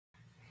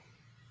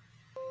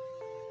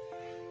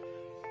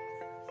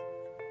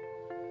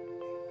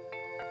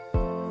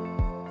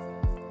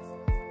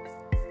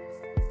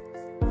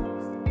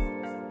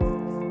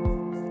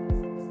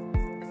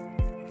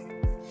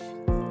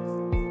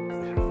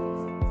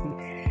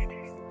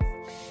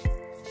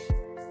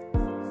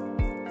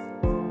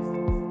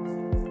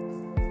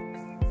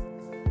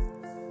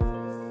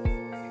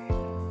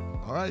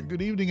right,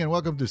 good evening and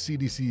welcome to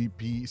CDC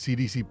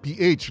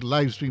PH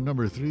Livestream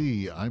number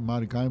 3. I'm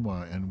Mari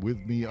Kaima and with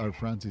me are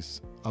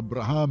Francis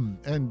Abraham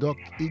and Doc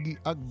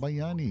Iggy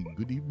Agbayani.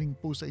 Good evening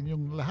po sa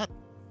inyong lahat.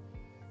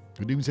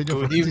 Good evening sa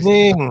inyo, Good Francis.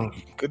 evening.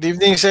 Good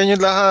evening sa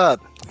inyo lahat.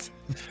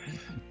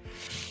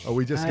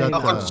 We just got...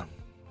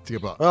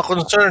 sige pa. Mga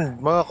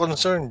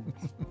concerned.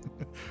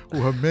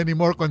 Who have many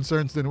more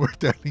concerns than we're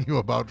telling you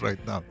about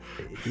right now.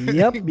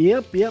 Yep.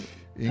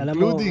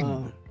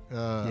 Including...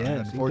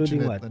 yes,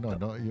 unfortunate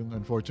yung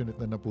unfortunate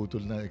na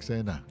naputol na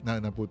eksena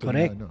naputol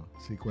correct. na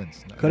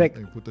sequence na, correct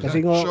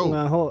kasi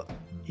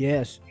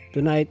yes,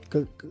 tonight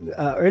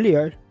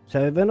earlier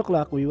 7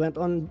 o'clock we went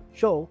on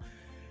show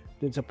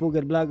dun sa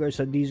Pugad Bloggers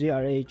sa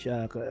DZRH,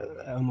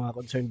 ang mga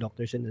concerned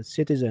doctors and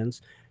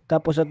citizens,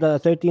 tapos at the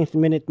 13th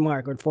minute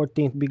mark or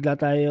 14th bigla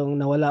tayong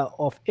nawala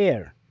off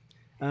air.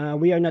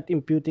 We are not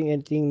imputing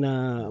anything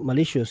na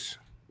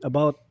malicious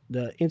about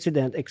the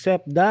incident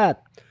except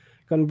that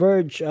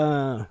Converge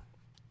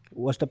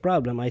was the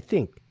problem, I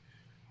think.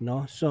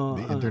 No, so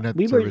the internet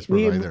service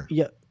provider.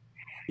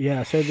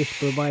 Service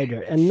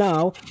provider. And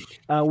now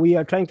we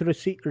are trying to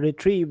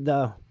retrieve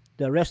the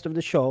rest of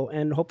the show,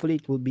 and hopefully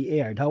it will be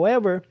aired.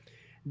 However,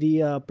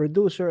 the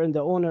producer and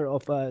the owner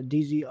of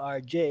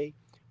DZRJ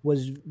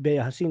was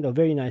Jacinta, a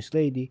very nice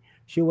lady.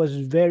 She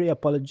was very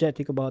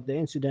apologetic about the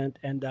incident,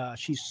 and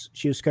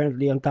she's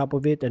currently on top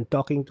of it and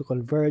talking to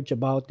Converge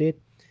about it.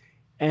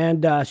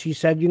 And she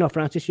said,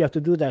 Francis, you have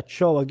to do that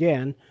show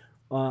again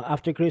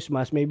after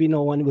Christmas. Maybe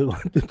no one will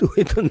want to do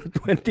it on the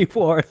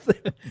 24th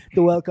to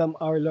welcome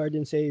our Lord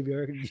and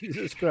Savior,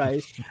 Jesus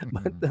Christ.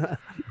 But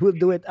we'll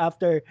do it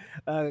after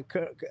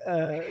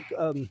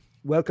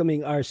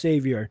welcoming our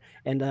Savior.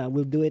 And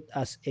we'll do it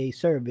as a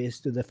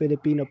service to the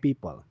Filipino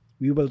people.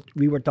 We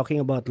were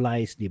talking about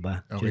lies, di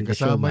ba? Okay,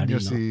 kasama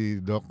niyo si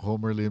Doc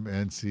Homer Lim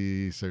and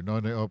si Sir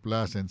Nonoy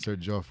Oplas and Sir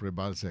Geoffrey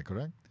Balse,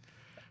 correct?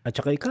 At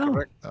saka ikaw.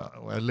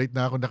 Late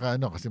na ako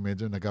kasi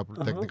medyo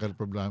nagka-technical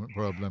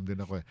problem din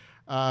ako.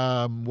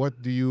 What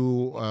do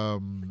you,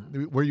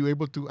 were you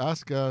able to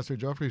ask Sir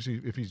Geoffrey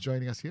if he's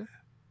joining us here?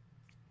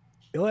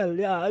 Well,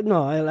 yeah,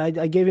 no,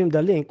 I gave him the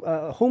link.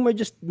 Homer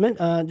just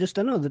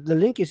the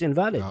link is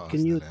invalid.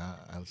 Can you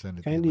I'll send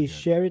it kindly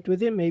share it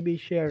with him? Maybe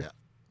share.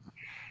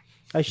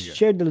 Yeah. I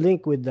shared the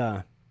link with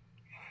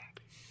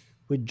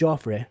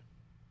Geoffrey.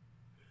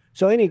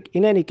 So in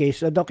any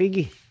case, Doc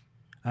Iggy,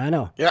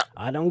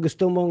 anong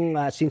gusto mong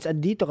since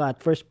andito ka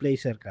at first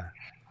placer ka?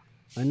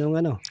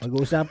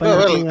 Pag-uusapan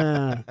natin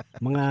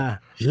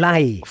mga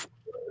lie.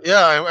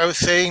 Yeah, I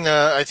was saying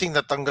I think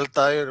nakat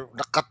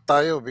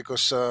tayo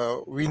because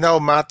we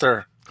now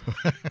matter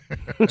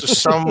to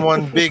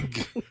someone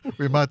big.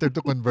 We matter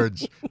to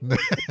Converge.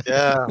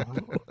 Yeah.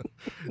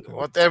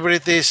 Whatever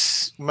it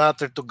is,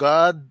 matter to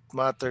God,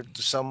 matter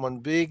to someone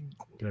big.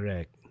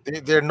 Correct.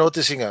 They're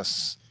noticing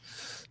us.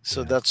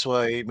 So that's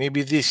why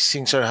maybe these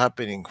things are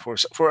happening for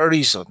a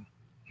reason.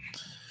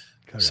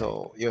 Correct.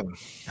 So, yun.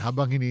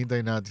 Habang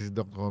hinihintay natin si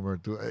Doc Homer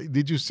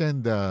did you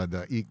send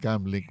the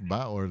e-cam link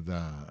ba or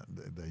the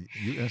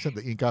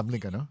e-cam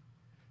link,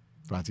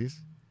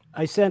 Francis?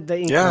 I sent the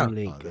e-cam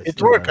link. It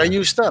worked. I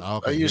used that.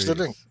 Okay, I used the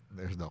link.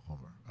 There's Doc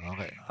Homer.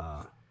 Okay.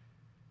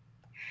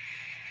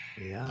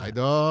 Yeah. Hi,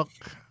 Doc.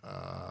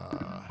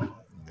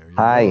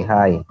 Hi.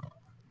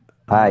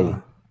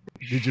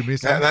 Did you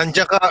miss us?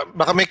 Nandiyan ka,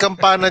 baka may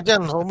kampana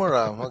dyan, Homer.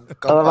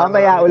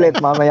 Mamaya ulit.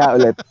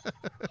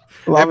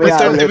 Every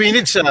 30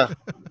 minutes, 30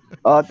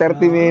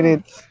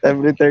 minutes.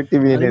 Every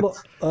 30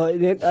 minutes.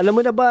 Alam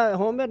mo na ba,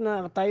 Homer,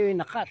 na tayo ay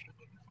nakat?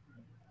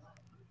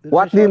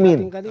 What do you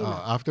mean?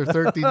 After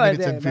 13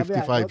 minutes and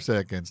 55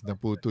 seconds,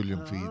 naputol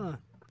yung feed.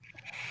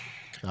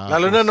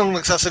 Lalo na nung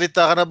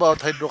nagsasalita ka na about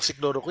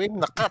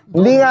hydroxychloroquine, nakat.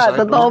 Hindi nga,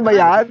 totoo ba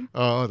yan?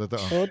 Oo,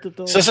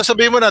 totoo. So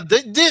sasabihin mo na,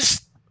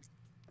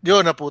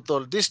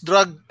 naputol. This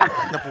drug,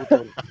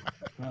 naputol.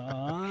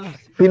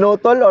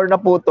 Pinutol or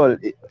naputol?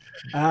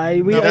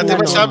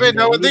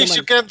 Nowadays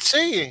you can't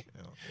say.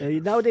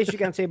 Nowadays you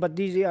can't say, but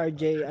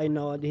DZRJ, I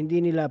know, hindi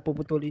nila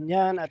puputulin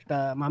yan at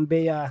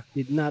Mambea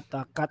did not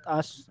cut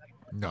us.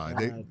 No,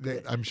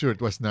 I'm sure it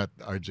was not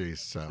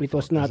RJ's it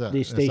was not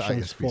the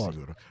station's fault.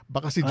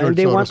 Baka si George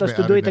they Soros want us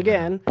to do it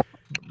again.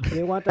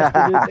 They want us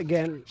to do it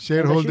again.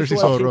 Shareholders si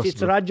Soros.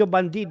 It's Radio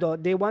Bandido.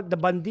 They want the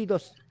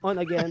bandidos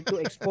on again to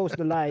expose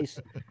the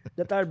lies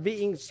that are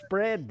being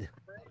spread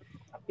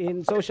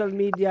in social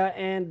media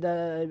and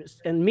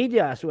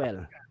media as well.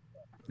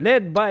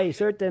 Led by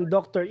certain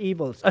Dr.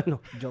 Evils.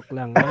 Joke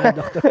lang.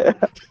 Dr.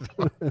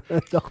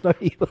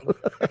 Evil.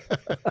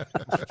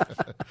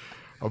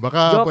 O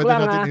baka joke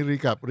pwede natin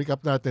i-recap. Recap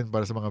natin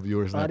para sa mga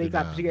viewers natin.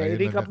 Sige,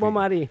 recap mo,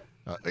 Mari.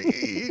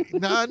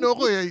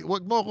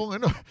 Wag mo akong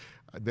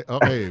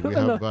Okay, we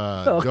have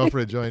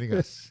Geoffrey joining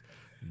us.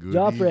 Good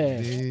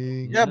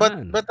evening. Yeah,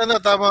 but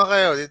tama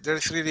kayo.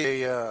 There's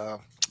really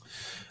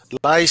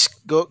lies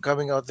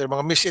coming out there,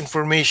 mga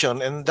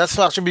misinformation, and that's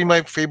actually been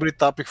my favorite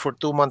topic for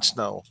 2 months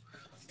now.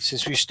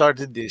 Since we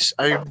started this,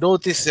 I've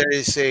noticed there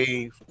is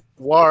a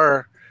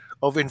war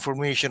of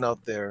information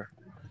out there.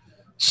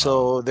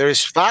 So there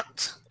is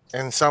fact,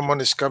 and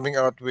someone is coming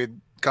out with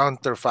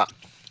counter fact,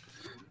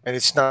 and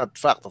it's not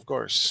fact, of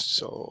course.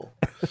 So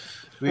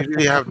we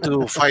really have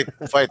to fight.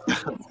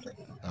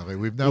 Okay,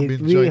 we've now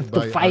been We joined have to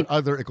by our fight.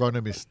 other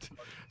economist,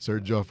 Sir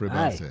Joffrey Ay.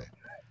 Balse.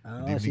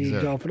 Oo, Good si evening,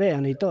 sir. Joffrey,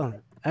 ano ito?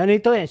 Ano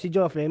ito si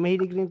Joffrey,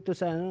 mahilig rin to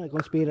sa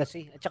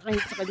conspiracy. At saka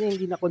sa kanya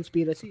hindi na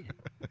conspiracy.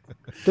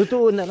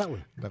 Totoo na raw.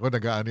 Ako,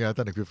 nag-aano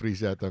yata,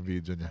 nag-freeze yata ang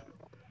video niya.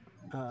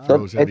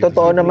 So, Frozen dito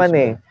totoo sa- naman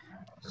eh.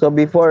 So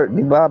before,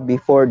 'di ba,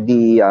 before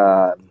the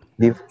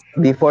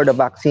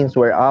vaccines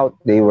were out,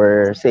 they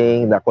were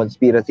saying the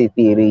conspiracy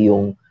theory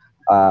yung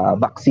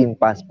vaccine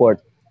passport.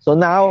 So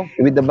now,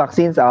 with the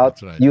vaccines out,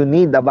 That's right. you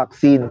need the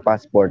vaccine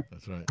passport.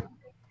 That's right.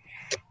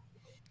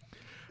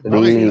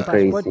 Really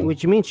Passport, crazy.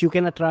 which means you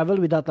cannot travel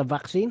without a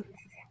vaccine?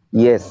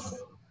 Yes.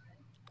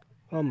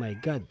 Oh my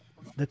God.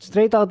 That's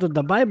straight out of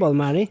the Bible,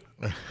 Manny.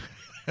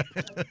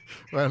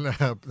 Well,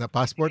 na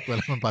passport,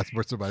 wala naman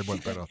passport sa Bible,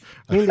 pero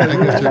Hindi,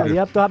 you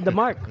have to have the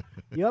mark.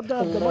 You have to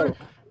have the mark.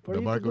 For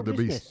the you mark to of do the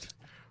business. beast.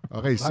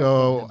 Okay, Mark so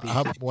of the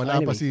beast.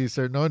 wala pa Anyway. si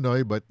Sir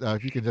Nonoy, but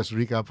if you can just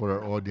recap for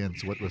our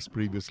audience what was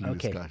previously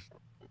Okay. discussed.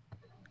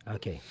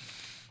 Okay.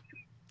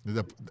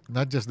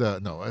 Not just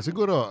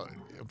siguro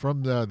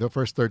from the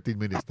first 13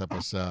 minutes,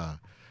 tapos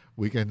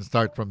we can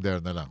start from there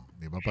na lang.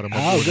 Di ba? Para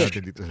mag-go good.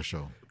 natin dito sa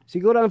show.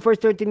 Siguro ang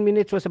first 13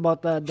 minutes was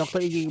about Dr.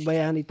 Iggy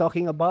Bayani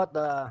talking about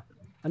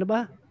ano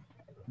ba?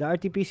 The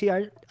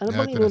RT-PCR. Ano Yeah,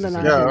 bang ito na inuna si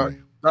natin? Yeah,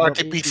 the Dr.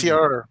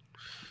 RT-PCR.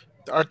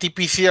 The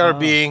RT-PCR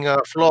being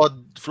a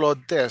flawed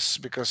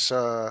test because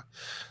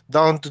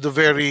down to the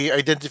very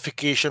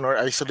identification or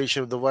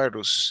isolation of the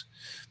virus,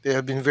 they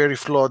have been very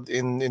flawed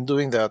in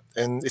doing that,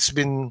 and it's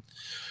been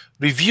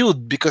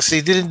reviewed because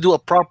they didn't do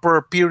a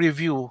proper peer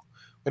review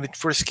when it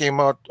first came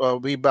out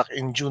way back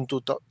in June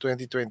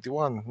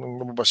 2021. Nung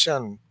lumabas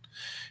yan.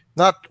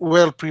 Not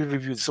well peer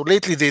reviewed. So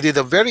lately they did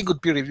a very good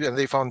peer review and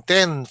they found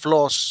 10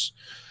 flaws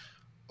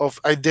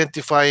of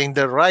identifying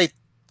the right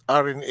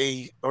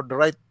RNA or the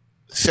right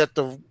set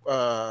of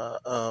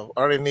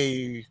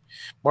RNA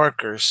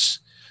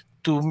markers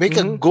to make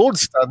a gold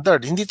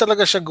standard. Hindi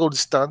talaga siya gold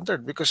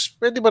standard because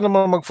pwede ba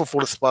naman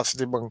magfo-false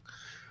positive ang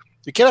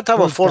you cannot have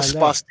a Gold false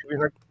standard. positive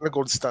in a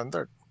gold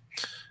standard.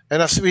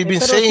 And as we've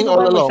been Pero saying sino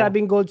all ba along,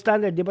 nagsabing gold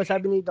standard? Di ba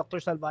sabi ni Dr.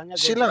 Salvaña,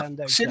 gold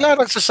standard sila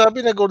nagsasabi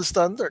na gold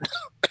standard.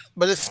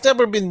 But it's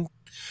never been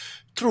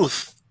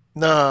truth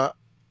na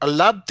a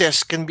lab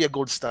test can be a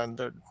gold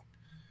standard.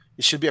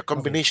 It should be a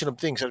combination of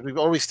things, as we've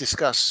always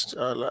discussed: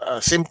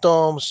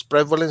 symptoms,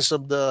 prevalence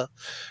of the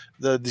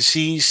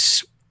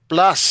disease,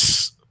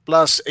 plus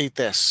a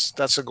test.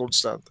 That's a gold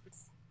standard.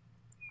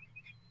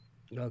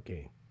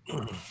 Okay.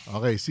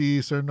 Okay,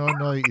 see, Sir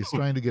Nonoy is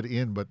trying to get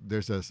in, but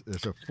there's a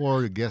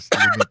 4 guest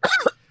limit.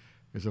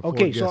 There's a 4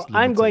 Okay, guest so limit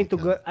I'm sa going to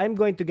ikan. I'm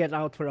going to get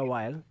out for a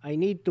while. I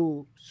need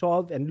to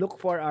solve and look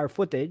for our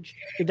footage.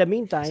 In the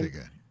meantime,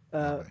 Sige.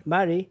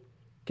 Mari,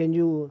 can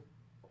you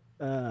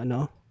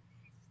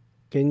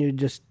can you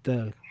just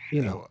Sige.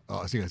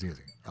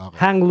 Okay.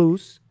 hang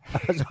loose?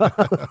 So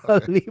I'll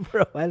leave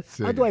for a while.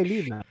 How Sige. do I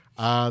leave now?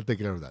 I'll take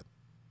care of that.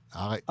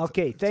 Okay.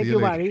 Okay, thank See you,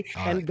 later. Mari.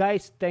 All And right.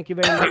 guys, thank you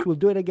very much. We'll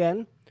do it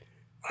again.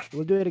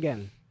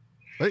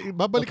 Ay,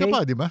 babalik ka Okay.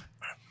 pa, di ba?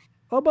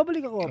 Oh,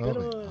 babalik ako, pero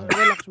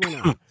Okay. relax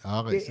muna.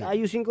 Okay, sige.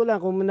 Ayusin ko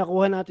lang kung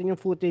nakuha natin yung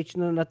footage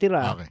na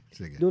natira Okay,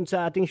 sige. doon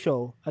sa ating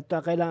show at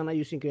kailangan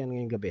ayusin ko yan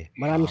ngayong gabi.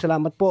 Maraming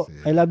salamat po.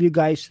 sige. I love you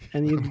guys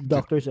and you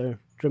doctors are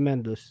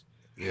tremendous.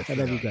 Yes,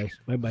 I love you guys.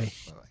 Bye-bye.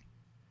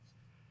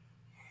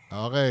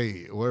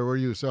 Okay, where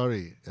were you?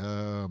 Sorry.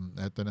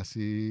 Eto na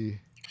si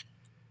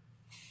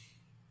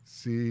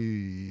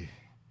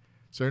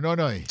Sir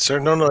Nonoy. Sir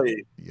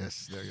Nonoy,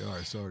 Yes, there you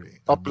are. Sorry.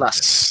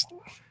 Oplas,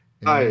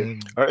 And,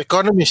 our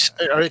economist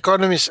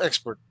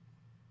expert.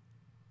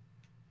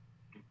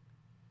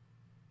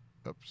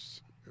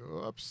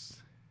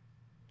 Oops.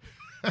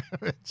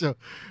 Medyo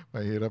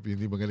mahirap,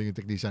 hindi magaling yung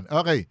technician.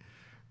 Okay.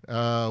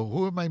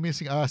 Who am I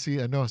missing?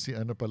 Si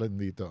ano pala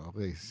dito.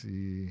 Okay,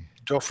 si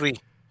Joffrey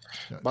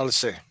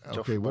Balse.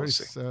 okay, where is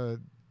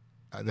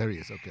there he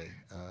is. Okay.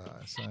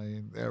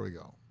 Sign. There we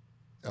go.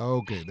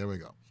 Okay, there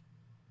we go.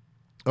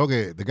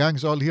 Okay, the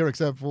gang's all here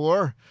except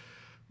for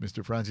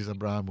Mr. Francis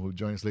Abraham, who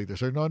joins later.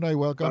 Sir Nonoy,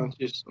 welcome.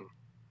 Francis.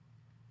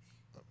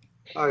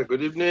 Hi,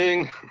 good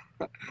evening.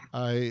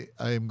 I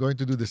am going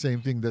to do the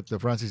same thing that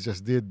Francis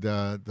just did.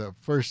 The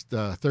first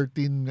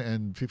 13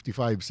 and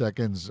 55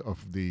 seconds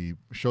of the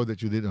show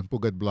that you did on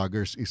Pugad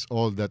Bloggers is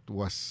all that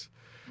was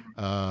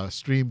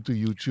streamed to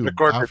YouTube.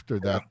 Recorded, After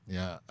that,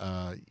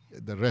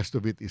 the rest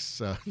of it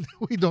is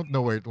we don't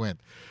know where it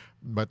went,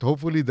 but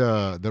hopefully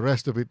the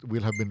rest of it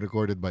will have been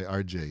recorded by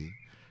RJ.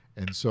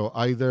 And so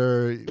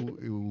either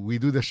we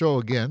do the show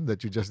again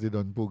that you just did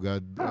on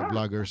Pugad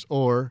Bloggers,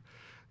 or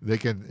they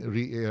can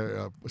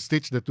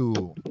stitch the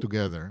two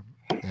together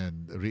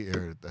and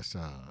re-air it as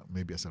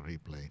maybe as a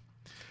replay.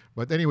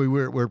 But anyway,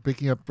 we're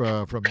picking up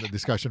from the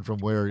discussion from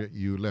where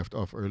you left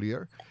off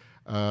earlier,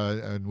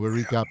 and we're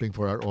recapping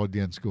for our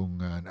audience.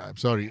 I'm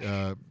sorry,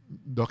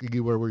 Doc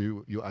Iggy, where were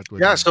you at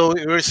with Yeah, him? so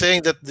we're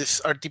saying that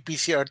this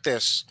RT-PCR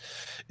test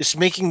is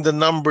making the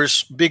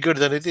numbers bigger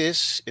than it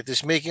is. It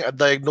is making a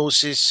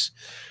diagnosis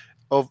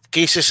of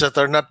cases that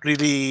are not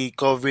really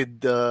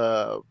COVID,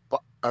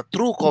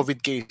 true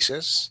COVID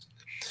cases.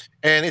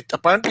 And it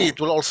apparently it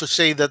will also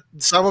say that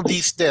some of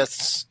these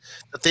tests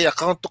that they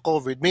account to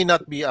COVID may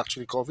not be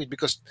actually COVID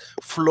because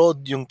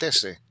flawed yung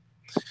test eh.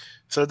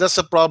 So that's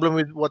the problem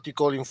with what you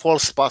call yung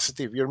false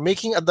positive. You're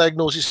making a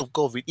diagnosis of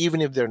COVID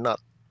even if they're not.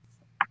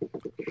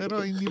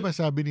 Pero hindi ba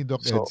sabi ni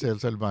Doc So Edsel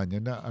Salvaña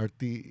na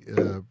RT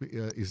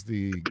is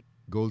the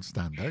gold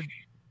standard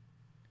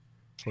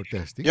for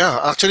testing? yeah,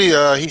 actually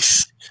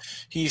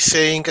he's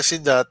saying kasi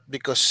that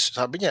because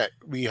sabi niya,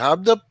 we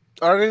have the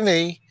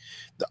RNA.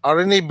 The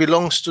RNA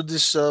belongs to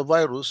this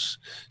virus,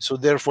 so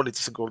therefore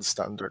it's the gold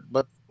standard.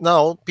 But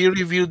now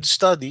peer-reviewed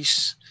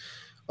studies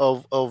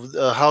of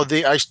how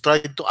they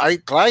tried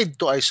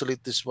to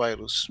isolate this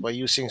virus by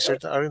using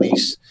certain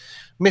RNAs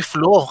may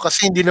flaw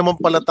kasi hindi naman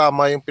pala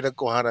tama yung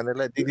pinagkuhanan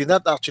nila. They did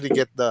not actually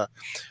get the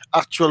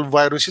actual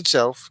virus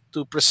itself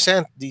to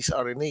present these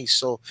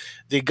RNAs. So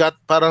they got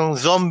parang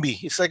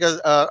zombie. It's like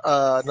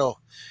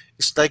no.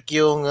 It's like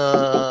yung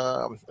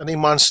ano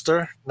yung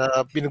monster na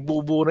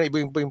pinagbubuo ng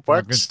ibang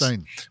parts.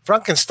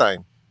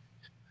 Frankenstein.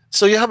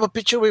 So you have a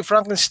picture with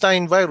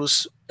Frankenstein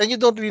virus and you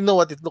don't really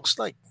know what it looks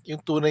like.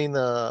 Yung tunay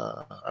na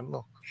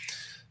ano.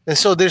 And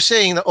so they're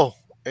saying na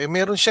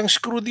meron siyang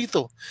screw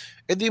dito.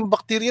 Eh di yung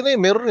bacteria na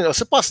yun, meron rin.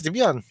 So positive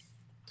yan.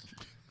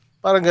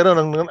 Parang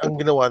gano'n ang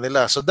ginawa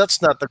nila. So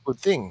that's not a good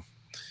thing.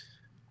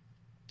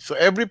 So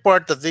every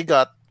part that they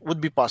got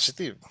would be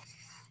positive.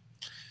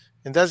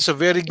 And that's a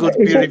very good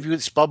peer review.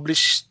 It's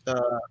published.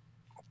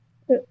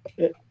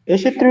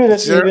 Is it true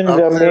that even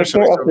the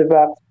maker of the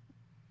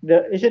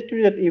vaccine, is it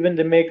true that even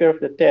the maker of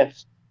the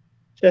test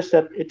says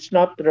that it's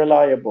not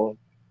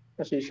reliable,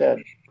 as he said?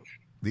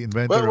 The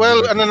inventor.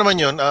 Well, ano naman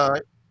yun?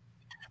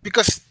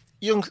 Because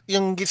yung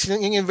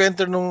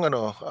inventor nung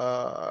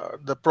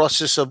the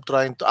process of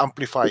trying to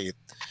amplify it,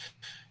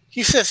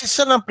 he says it's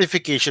an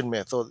amplification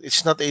method.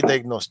 It's not a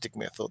diagnostic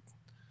method.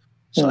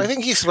 So I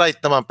think he's right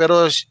naman.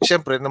 Pero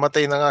siyempre,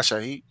 namatay na nga siya.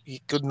 He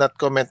could not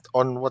comment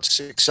on what's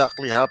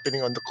exactly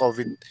happening on the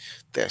COVID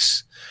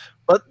test.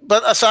 But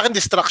sa akin,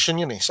 distraction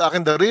yun eh. Sa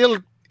akin, the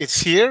real, it's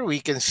here. We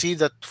can see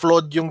that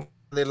flawed yung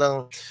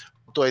nilang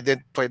to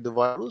identify the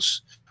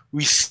virus.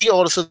 We see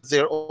also that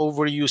they're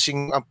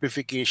overusing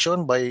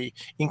amplification by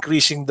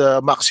increasing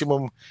the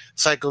maximum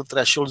cycle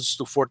thresholds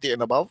to 40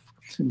 and above.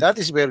 That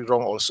is very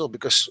wrong also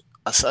because,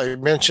 as I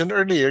mentioned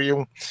earlier,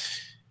 you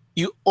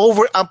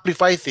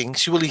over-amplify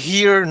things, you will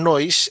hear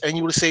noise and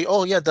you will say,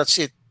 oh yeah, that's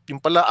it. Yung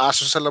pala,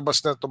 aso sa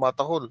labas na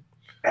tumatahol.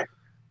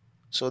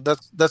 So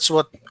that's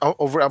what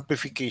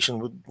over-amplification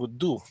would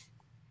do.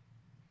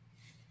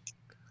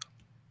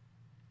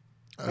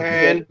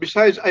 And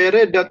besides, I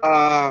read that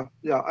on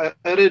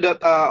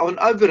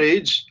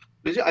average,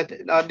 this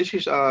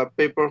is a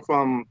paper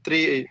from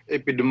 3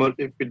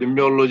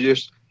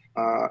 epidemiologists.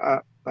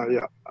 That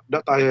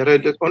I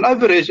read that on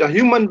average, a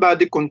human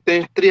body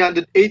contains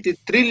 380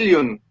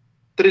 trillion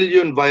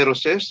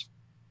viruses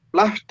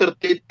plus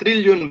 30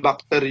 trillion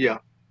bacteria.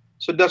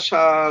 So that's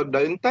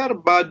the entire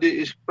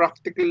body is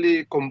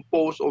practically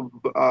composed of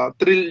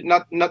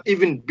not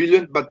even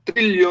billions but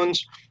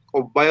trillions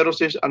of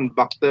viruses and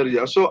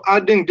bacteria. So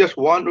adding just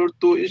one or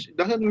two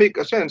doesn't make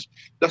a sense,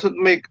 doesn't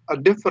make a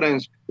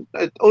difference.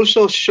 It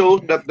also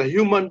shows that the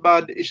human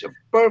body is a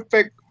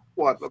perfect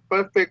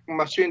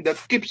machine that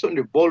keeps on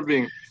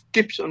evolving,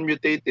 keeps on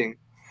mutating.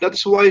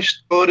 That's why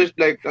stories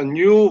like a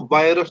new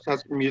virus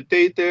has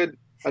mutated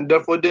and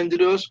therefore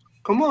dangerous.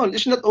 Come on,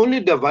 it's not only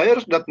the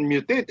virus that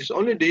mutates, it's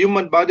only the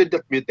human body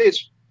that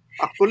mutates.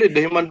 Actually,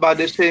 the human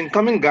body is saying,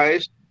 come in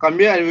guys, come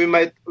here and we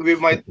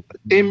might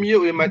tame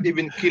you, we might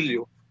even kill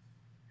you.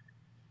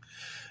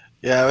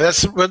 Yeah,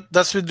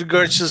 that's with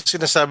regards to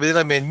sinasabi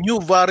nila, may new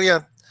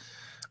variant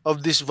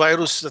of this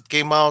virus that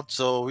came out,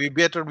 so we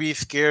better be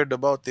scared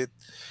about it.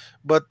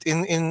 But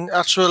in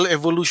actual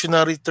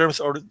evolutionary terms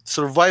or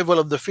survival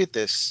of the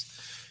fittest,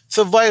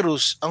 sa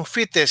virus, ang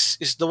fittest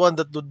is the one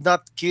that would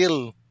not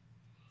kill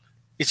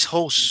its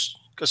host.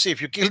 Kasi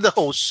if you kill the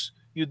host,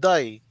 you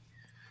die.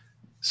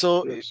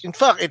 So, Yes. in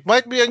fact, it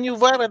might be a new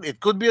variant.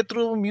 It could be a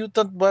true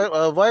mutant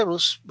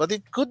virus, but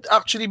it could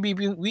actually be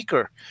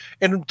weaker.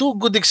 And two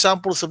good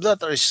examples of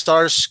that are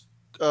SARS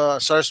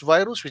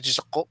virus, which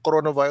is a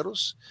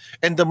coronavirus,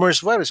 and the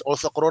MERS virus,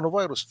 also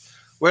coronavirus.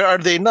 Where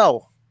are they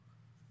now?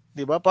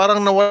 Diba?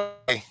 Parang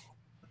nawala.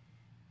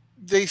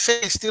 They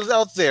say it's still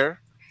out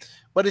there,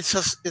 but it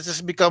has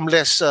become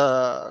less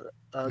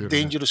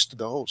dangerous to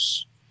the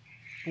host.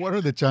 What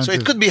are the chances? So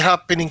it could be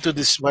happening to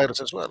this virus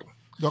as well.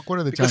 Doc, what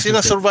are the Because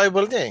chances?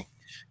 survival niya eh.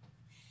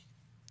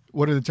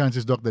 What are the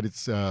chances, Doc, that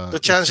it's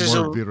chances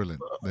more of- virulent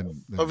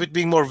than Of it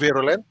being more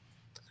virulent?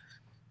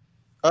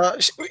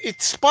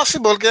 It's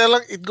possible, kaya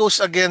lang it goes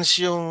against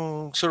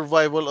yung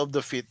survival of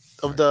the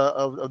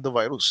the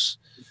virus.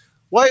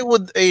 Why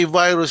would a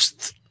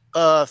virus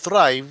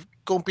thrive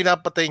kung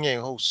pinapatay niya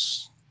yung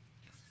host?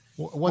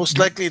 most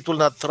likely it will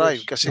not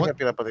thrive kasi What- nga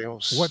pinapatay yung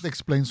host. What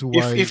explains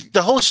why? If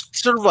the host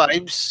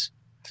survives,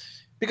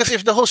 because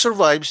if the host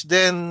survives,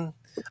 then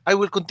I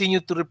will continue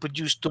to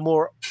reproduce to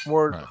more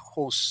Right.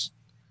 hosts.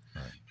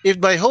 Right. If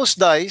my host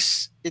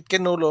dies, it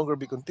can no longer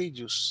be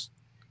contagious.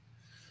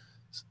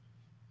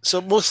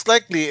 So most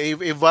likely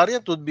a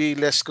variant would be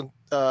less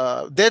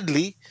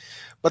deadly,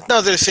 but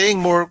now they're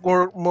saying more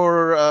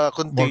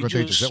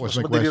contagious. That was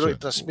mas my madali raw question.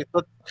 i-transmit.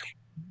 But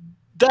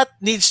that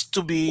needs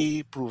to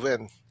be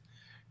proven.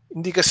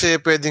 Hindi kasi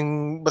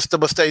pwedeng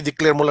basta-basta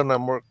i-declare mo lang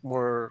na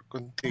more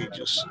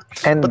contagious.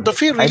 And But the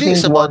fear I really think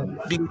is about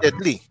being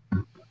deadly.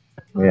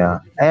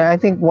 Yeah. And I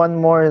think one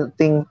more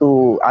thing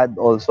to add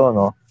also,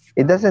 no?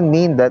 It doesn't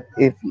mean that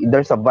if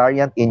there's a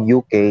variant in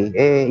UK,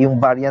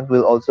 yung variant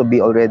will also be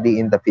already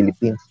in the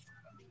Philippines.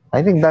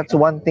 I think that's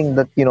one thing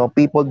that,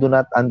 people do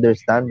not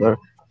understand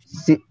or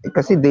see,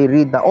 kasi they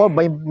read na,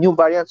 by new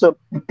variant, so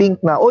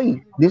think na,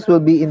 this will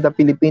be in the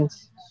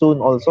Philippines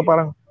soon also.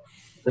 Parang,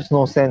 there's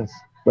no sense.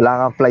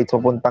 Wala nga flights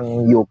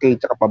papuntang UK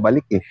tsaka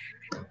pabalik eh.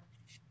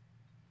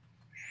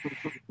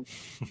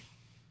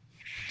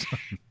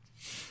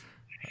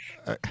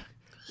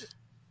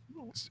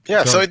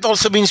 Yeah, so it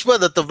also means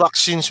that the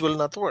vaccines will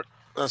not work.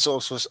 That's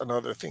also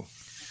another thing.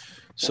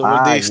 So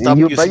will they stop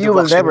using but the you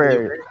will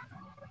vaccine?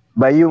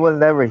 but you will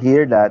never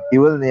hear that.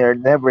 You will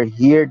never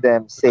hear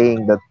them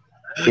saying that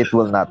it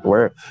will not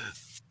work.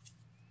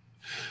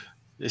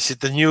 Is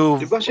it the new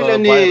Diba sila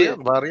ni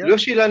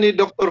variant?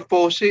 Dr.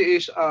 Fauci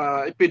is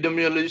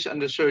epidemiologist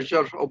and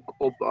researcher of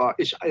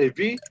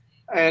HIV,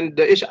 and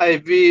the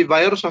HIV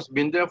virus has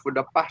been there for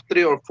the past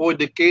 3 or 4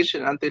 decades,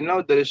 and until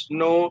now there is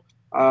no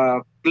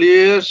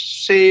clear,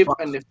 safe,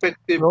 and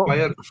effective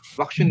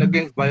vaccine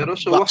against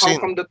virus. So how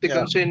come that they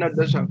can say na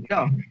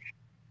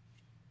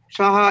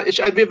sa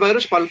HIV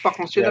virus,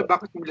 palpak na sila,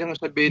 bakit biglang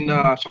sabihin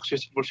na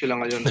successful sila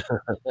ngayon?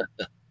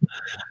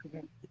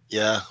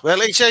 Yeah.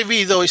 Well,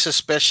 HIV though is a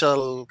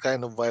special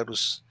kind of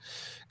virus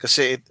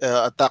kasi it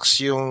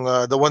attacks yung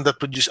the one that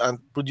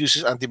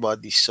produces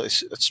antibodies. So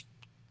it's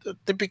a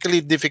typically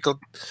difficult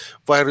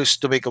virus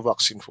to make a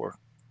vaccine for.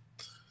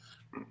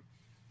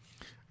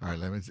 All right,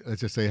 let's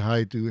just say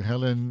hi to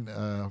Helen,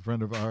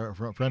 friend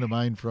of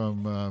mine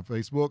from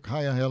Facebook.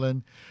 Hi,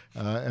 Helen.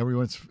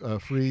 Everyone's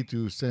free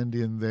to send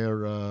in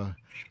their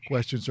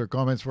questions or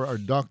comments for our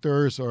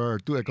doctors or our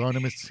two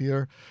economists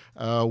here.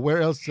 What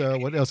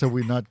else have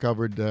we not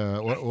covered?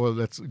 Well,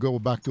 let's go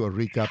back to a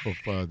recap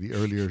of the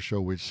earlier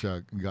show, which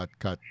got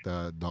cut.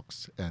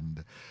 Docs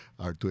and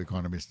our two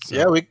economists.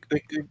 Yeah, we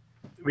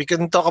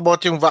can talk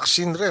about yung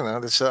vaccine rin.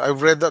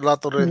 I've read a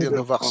lot already on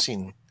the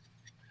vaccine.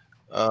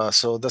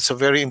 So that's a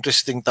very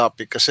interesting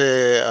topic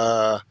kasi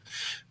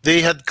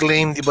they had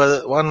claimed,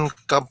 one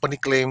company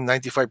claimed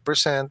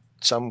 95%,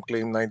 some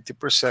claim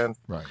 90%,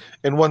 right.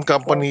 And one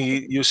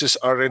company uses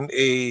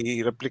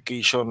RNA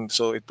replication,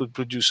 so it would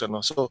produce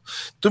So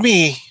to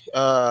me,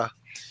 the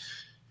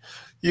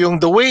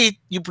way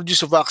you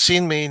produce a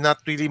vaccine may not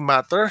really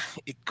matter.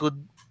 It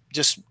could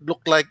just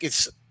look like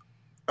it's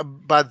a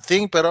bad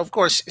thing, but of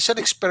course it's an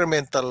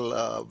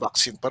experimental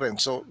vaccine pa rin.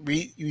 So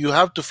you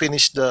have to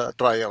finish the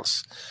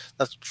trials.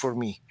 That's for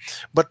me.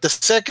 But the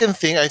second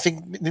thing, I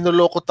think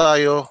ninoloko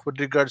tayo with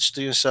regards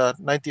to yung sa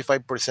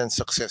 95%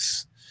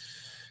 success.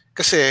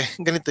 Kasi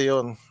ganito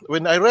yon.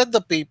 When I read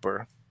the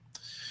paper,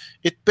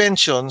 it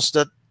mentions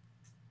that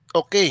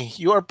okay,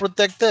 you are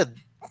protected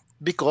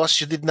because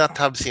you did not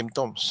have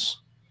symptoms.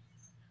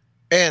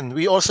 And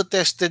we also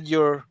tested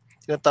your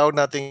tinatawag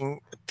nating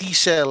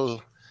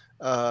T-cell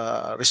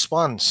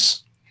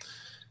response.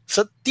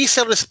 So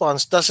T-cell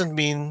response doesn't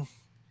mean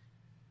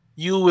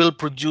you will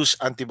produce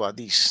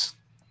antibodies.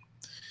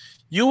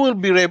 You will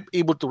be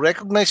able to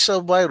recognize the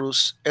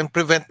virus and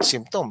prevent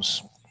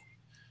symptoms.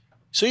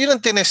 So yun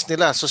ang tinest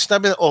nila. So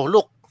sinabi na,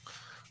 look,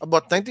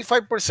 about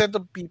 95%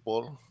 of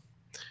people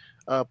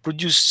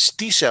produce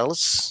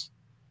T-cells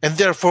and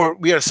therefore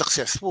we are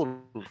successful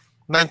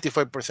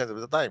 95% of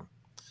the time.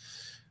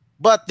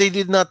 But they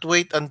did not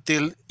wait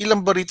until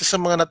ilang barito sa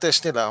mga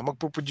na-test nila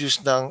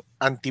magpo-produce ng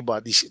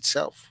antibodies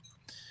itself.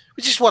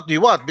 Which is what we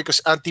want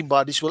because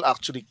antibodies will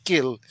actually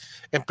kill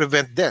and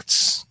prevent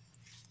deaths.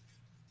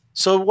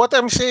 So what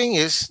I'm saying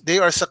is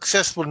they are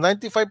successful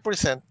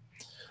 95%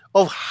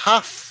 of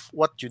half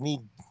what you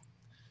need.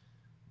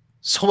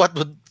 So what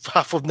would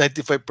half of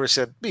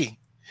 95% be?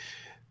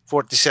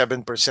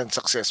 47%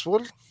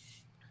 successful?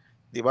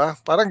 Diba?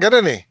 Parang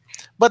ganun eh.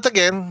 But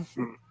again,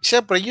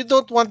 syempre, you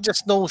don't want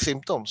just no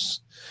symptoms.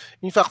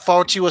 In fact,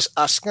 Fauci was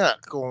asked nga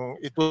kung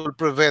it will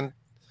prevent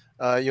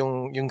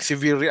yung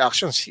severe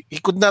reactions. He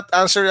could not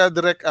answer a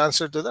direct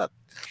answer to that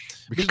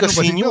because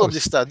he knew of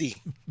the study.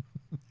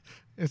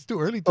 It's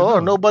too early to know.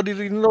 Nobody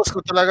really knows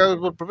kung talaga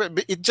it will prevent.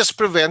 It just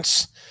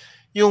prevents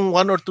yung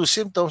 1 or 2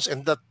 symptoms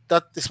and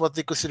that is what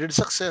they consider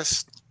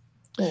success.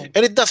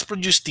 And it does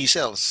produce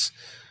T-cells.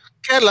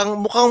 Kaya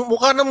lang,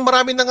 mukha ng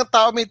marami ng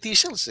tao may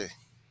T-cells eh.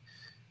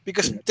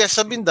 Because tests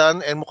have been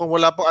done and mukhang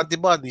wala pang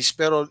antibodies,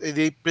 pero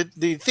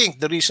they think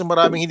the reason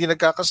maraming hindi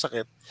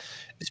nagkakasakit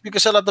is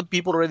because a lot of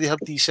people already have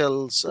T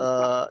cells,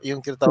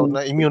 yung tinatawag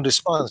na immune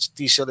response,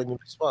 T cell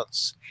immune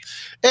response.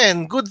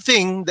 And good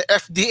thing, the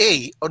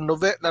FDA on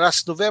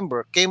last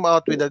November came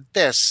out with a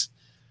test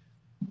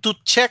to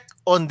check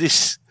on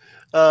this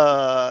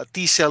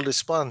T cell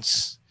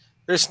response.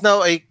 There's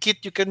now a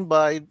kit you can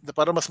buy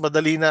para mas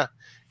madali na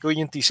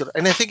gawin yung T cell.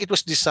 And I think it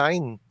was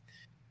designed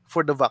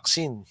for the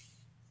vaccine.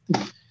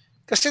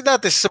 Kasi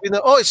dati sabi na,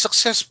 it's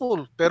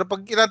successful. Pero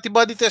pag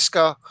in-antibody test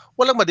ka,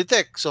 walang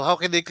ma-detect. So how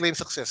can they claim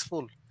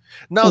successful?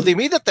 Now, they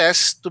made a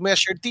test to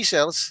measure T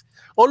cells.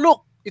 Oh,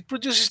 look, it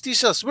produces T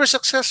cells. We're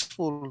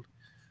successful.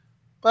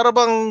 Para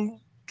bang,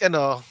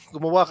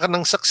 gumawa ka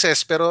ng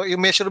success, pero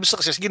yung measure of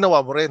success, ginawa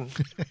mo rin.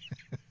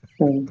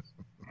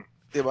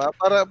 Diba?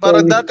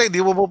 Para dati, di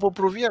mo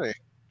mapoprove yan eh.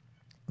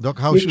 Doc,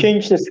 you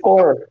change the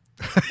score.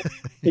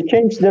 You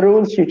change the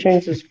rules, you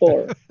change the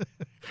score.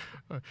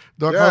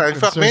 Doc, in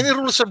fact, many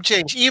rules have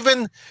changed.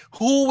 Even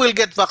who will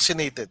get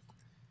vaccinated.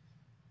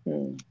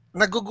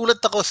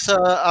 Nagugulat ako sa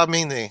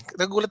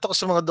Nagugulat ako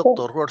sa mga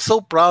doktor who are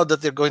so proud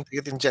that they're going to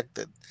get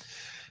injected.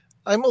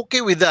 I'm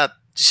okay with that.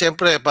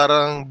 Siyempre,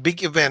 parang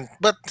big event.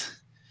 But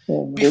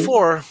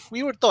before,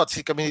 we were taught,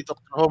 si kami ni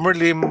Dr. Homer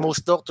Lim,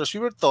 most doctors, we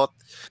were taught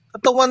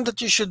that the one that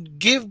you should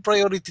give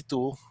priority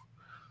to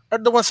are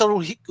the ones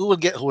who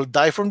will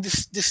die from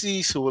this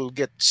disease, who will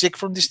get sick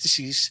from this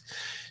disease.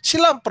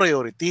 Sila ang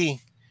priority.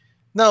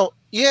 Now,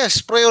 yes,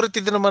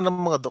 priority din naman ng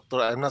mga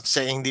doktor. I'm not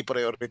saying di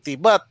priority,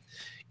 but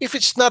if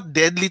it's not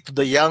deadly to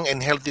the young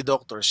and healthy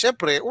doctors,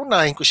 syempre,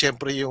 unahin ko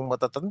syempre yung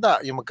matatanda,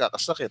 yung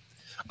magkakasakit.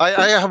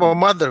 I have a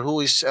mother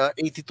who is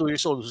 82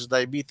 years old, who's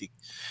diabetic.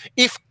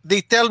 If they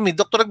tell me,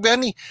 Dr.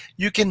 Agbani,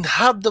 you can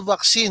have the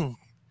vaccine,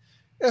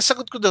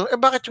 sagot ko doon,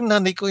 bakit yung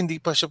nanay ko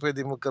hindi pa siya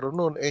pwede magkaroon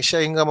noon?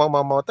 Siya yung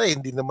mamamatay,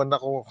 hindi naman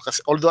ako,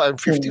 kasi, although I'm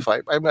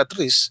 55, I'm at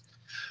risk,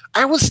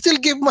 I will still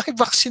give my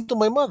vaccine to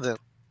my mother.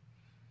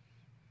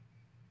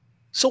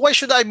 So why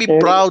should I be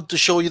proud to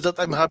show you that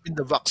I'm having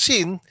the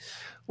vaccine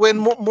when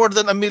more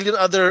than 1 million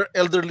other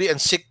elderly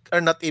and sick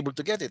are not able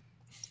to get it?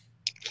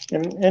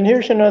 And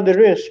here's another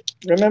risk.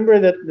 Remember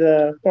that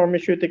the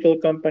pharmaceutical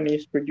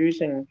companies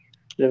producing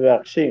the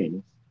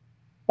vaccine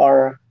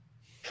are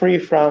free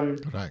from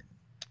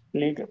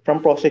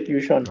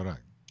prosecution.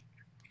 Correct.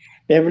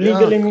 They have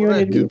legal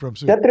immunity.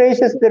 That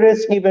raises the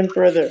risk even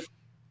further.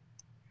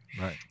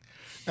 Right.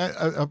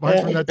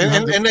 Apart from that,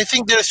 and I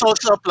think there's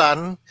also a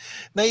plan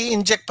na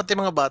i-inject pati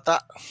mga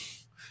bata.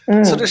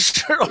 So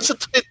they're also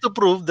trying to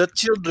prove that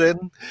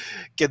children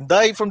can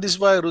die from this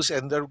virus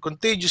and they're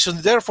contagious, and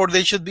therefore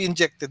they should be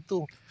injected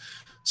too.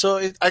 So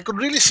I could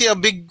really see a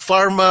big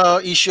pharma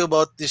issue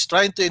about this,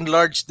 trying to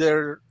enlarge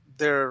their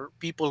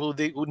people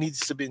who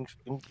needs to be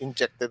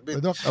injected with.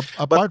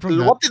 Apart from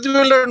that, what did we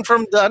learn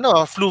from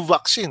the flu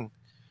vaccine?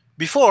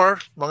 Before,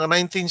 mga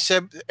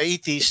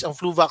 1980s, ang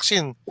flu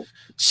vaccine,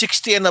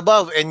 60 and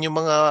above, and yung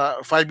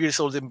mga 5 years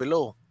old and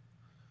below.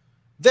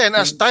 Then,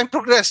 as time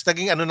progressed,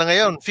 naging na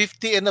ngayon,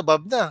 50 and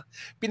above na.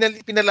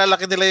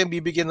 Pinalalaki nila yung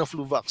bibigyan ng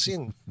flu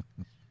vaccine.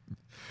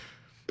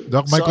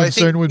 Doc, my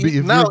concern would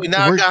be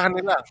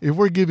if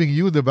we're giving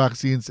you the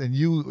vaccines and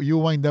you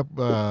wind up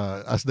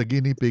as the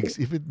guinea pigs,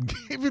 if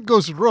it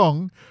goes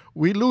wrong,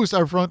 we lose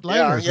our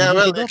frontliners.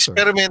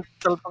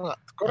 Experimental pa nga.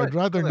 Correct. I'd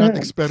rather not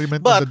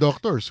experiment on the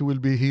doctors who will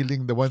be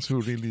healing the ones who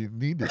really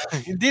need it.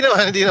 Hindi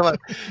naman.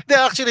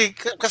 Actually,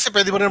 kasi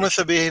pwede mo naman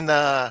sabihin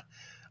na,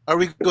 are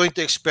we going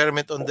to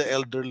experiment on the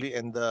elderly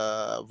and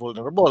the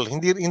vulnerable?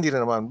 Hindi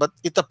na naman. But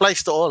it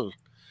applies to all.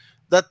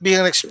 That being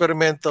an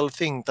experimental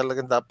thing,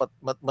 talagang dapat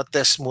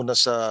matest muna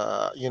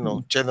sa,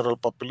 general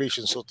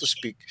population, so to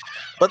speak.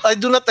 But I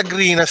do not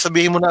agree na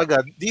sabihin mo na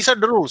agad, these are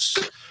the rules.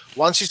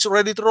 Once it's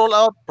ready to roll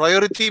out,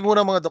 priority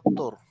muna mga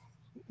doktor.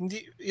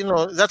 Hindi,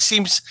 that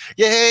seems,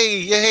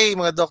 yay,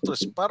 mga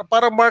doctors.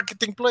 Para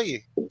marketing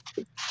play eh.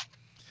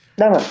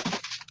 Tama.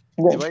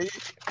 Diba?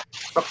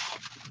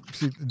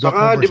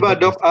 Saka, di ba,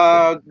 Doc,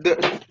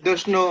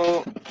 there's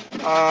no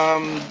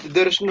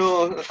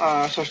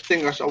such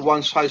thing as a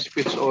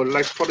one-size-fits-all.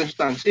 Like, for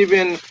instance,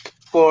 even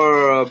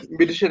for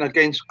medicine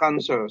against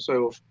cancer,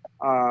 so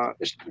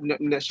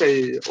let's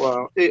say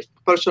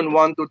person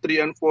 1, 2, 3,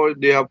 and 4,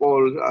 they have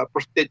all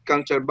prostate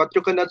cancer, but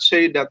you cannot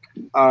say that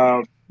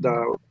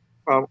the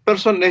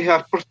person A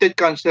has prostate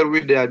cancer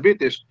with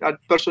diabetes, that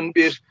person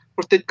B is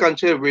prostate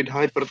cancer with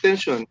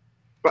hypertension,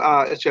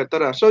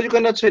 etc. So you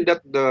cannot say that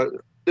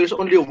there's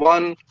only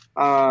one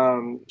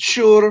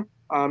sure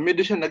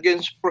medicine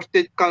against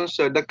prostate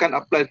cancer that can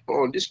apply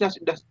for all. This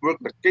doesn't work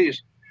the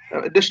case.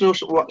 There's no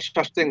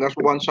such thing as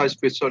one size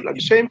fits all. The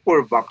same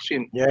for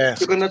vaccine. Yes.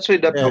 You cannot say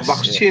that a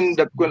vaccine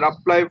that will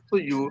apply for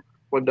you,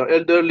 for the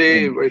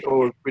elderly,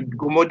 or with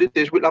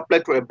commodities will apply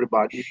to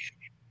everybody.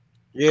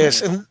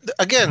 Yes, and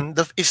again,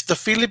 is the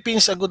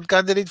Philippines a good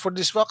candidate for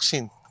this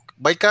vaccine?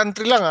 By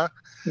country lang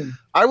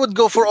I would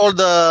go for all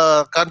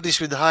the countries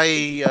with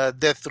high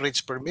death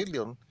rates per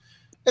million.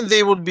 And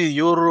they would be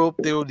Europe,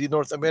 they would be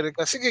North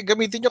America. Sige,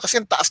 gamitin nyo kasi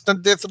ang taas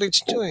ng death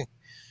rates nyo eh.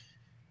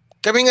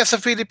 Kami nga sa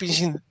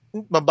Philippines,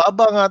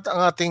 mababa nga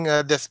ang ating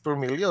death per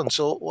million.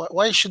 So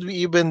why should we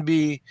even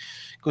be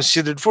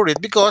considered for it?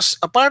 Because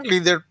apparently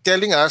they're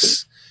telling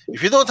us,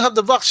 if you don't have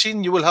the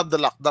vaccine, you will have the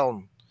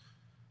lockdown.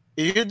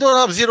 If you don't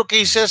have 0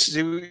 cases,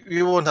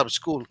 you won't have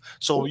school.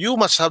 So you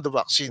must have the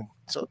vaccine.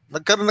 So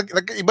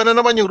iba na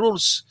naman yung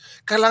rules.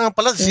 Kailangan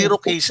pala 0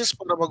 cases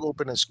para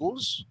mag-open ang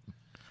schools.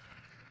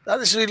 That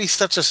is really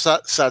such a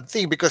sad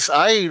thing, because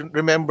I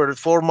remember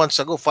 4 months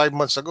ago, 5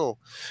 months ago,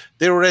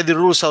 there were already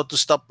rules how to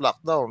stop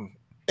lockdown.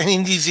 And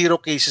hindi 0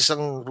 cases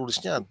ang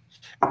rules niyan.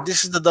 And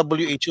this is the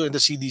WHO and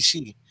the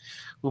CDC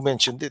who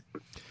mentioned it.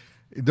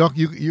 Doc,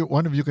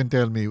 one of you can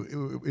tell me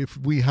if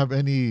we have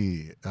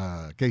any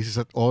cases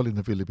at all in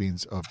the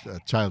Philippines of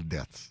child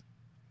deaths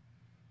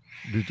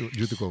due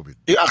to COVID.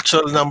 The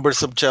actual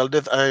numbers of child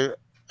death,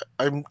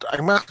 I'm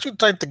actually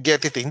trying to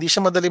get it. Hindi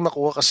siya madali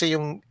makuha kasi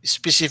yung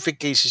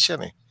specific cases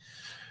yan eh.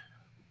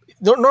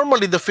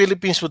 Normally, the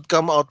Philippines would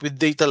come out with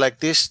data like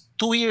this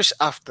 2 years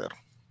after.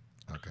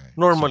 Okay.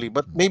 Normally,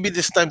 but maybe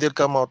this time they'll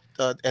come out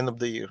at the end of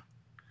the year.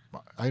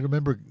 I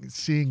remember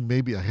seeing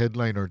maybe a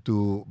headline or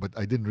two, but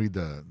I didn't read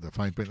the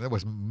fine print. That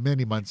was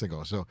many months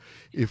ago. So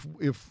if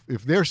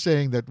they're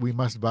saying that we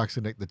must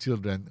vaccinate the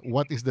children,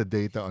 what is the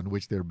data on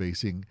which they're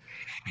basing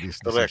this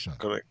decision?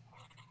 Correct.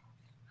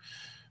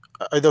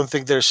 I don't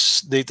think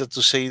there's data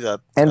to say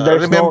that. And I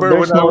remember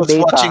when I was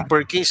data. watching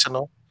per case,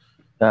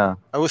 Yeah.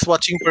 I was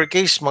watching per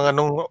case, mga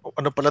nung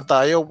ano pa lang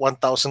tayo,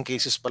 1,000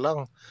 cases pa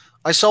lang.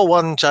 I saw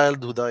one child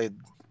who died.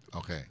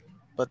 Okay.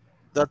 But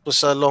that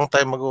was a long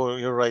time ago.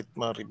 You're right,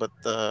 Mari. But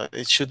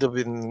it should have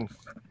been,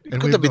 it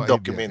And could we have have been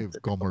no idea documented.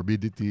 if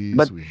comorbidities.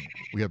 But- we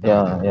have no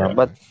idea. Yeah.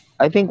 But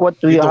I think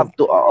what we We have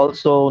to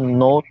also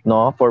note,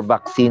 for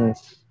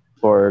vaccines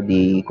for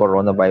the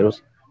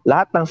coronavirus,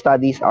 lahat ng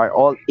studies are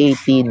all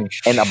 18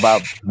 and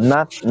above.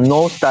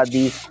 No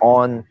studies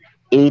on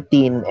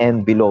 18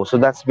 and below. So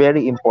that's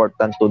very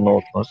important to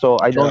note. No? So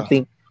I don't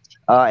think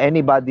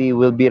anybody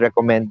will be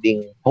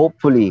recommending,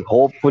 hopefully,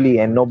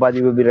 and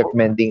nobody will be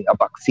recommending a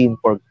vaccine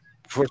for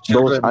those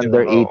children,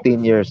 under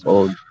 18 years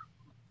old.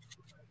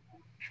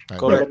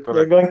 Correct.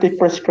 They're going to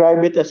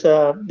prescribe it as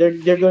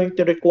they're going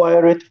to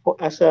require it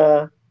as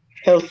a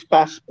health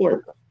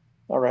passport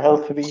or a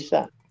health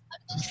visa.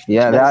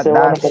 Yeah, That's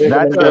one of the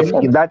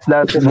recommendations. that's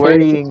the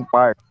worrying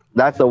part.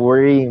 That's the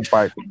worrying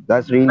part.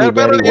 That's really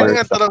Pero very yung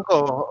nga worrisome. tanong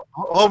ko,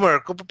 Homer,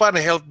 kung paano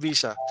health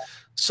visa.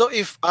 So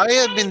if I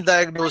have been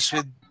diagnosed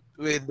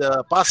with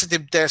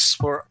positive tests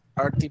for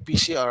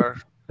RT-PCR,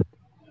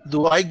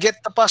 do I get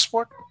the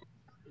passport?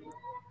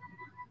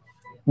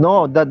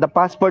 No, the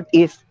passport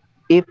is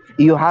if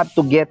you have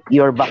to get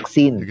your You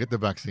vaccine. get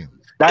the vaccine.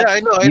 That,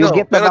 I know. you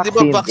get the Pero di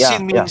ba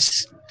vaccine. vaccine Yeah.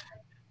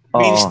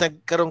 means Oo.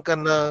 nagkaroon ka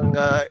ng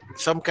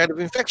some kind of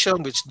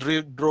infection which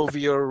drove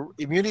your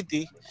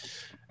immunity.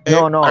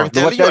 No. I'm What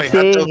telling you, they're I had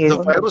saying the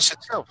is virus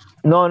itself.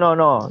 no.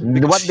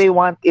 What they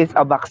want is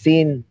a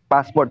vaccine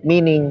passport,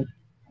 meaning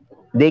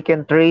they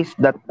can trace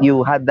that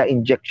you had the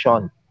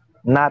injection,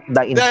 not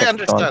the I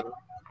infection.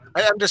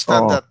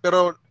 understand Oo. that.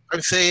 Pero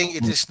I'm saying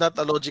it is not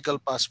a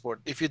logical passport.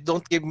 If you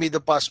don't give me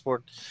the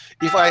passport,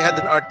 if I had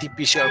an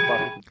RT-PCR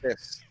positive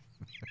test,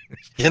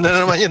 yan na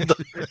naman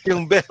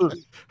yung bell.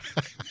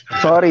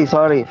 Sorry.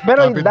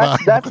 Pero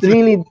Kapit that's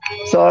really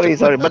sorry.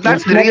 But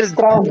that's the real Next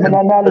round,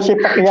 mananalo si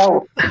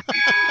Pacquiao.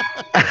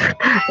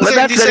 But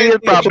that's the real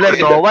problem,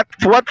 no?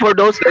 What for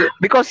those?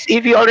 Because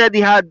if you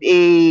already had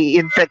a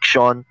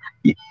infection,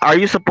 are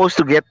you supposed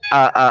to get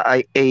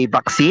a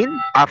vaccine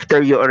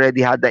after you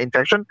already had the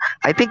infection?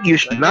 I think you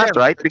should not,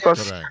 right?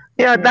 Because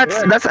Correct.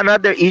 that's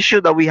another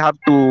issue that we have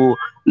to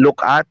look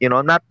at.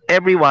 Not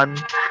everyone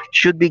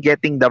should be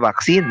getting the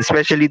vaccine,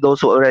 especially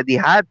those who already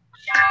had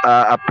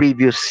a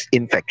previous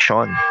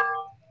infection.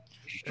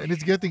 And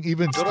it's getting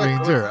even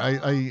stranger.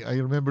 I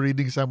remember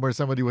reading somewhere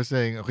somebody was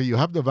saying, okay, you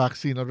have the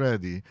vaccine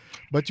already,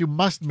 but you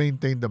must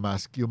maintain the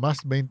mask. You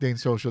must maintain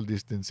social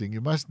distancing.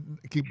 You must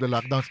keep the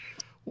lockdowns.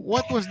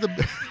 What was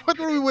what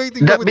were we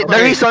waiting for?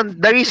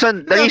 The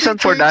reason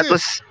for that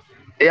was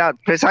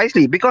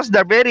precisely because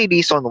the very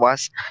reason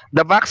was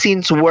the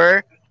vaccines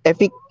were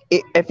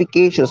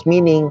efficacious,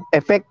 meaning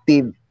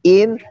effective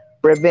in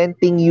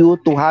preventing you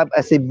to have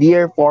a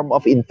severe form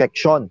of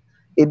infection.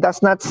 It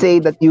does not say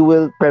that you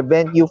will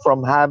prevent you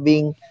from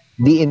having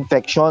the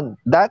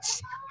infection. That's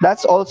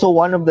also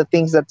one of the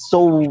things that's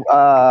so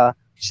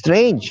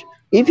strange.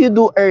 If you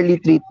do early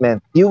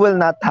treatment, you will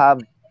not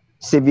have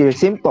severe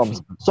symptoms.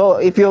 So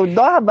if you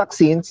don't have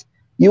vaccines,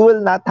 you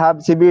will not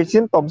have severe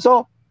symptoms.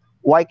 So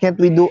why can't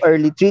we do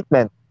early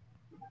treatment?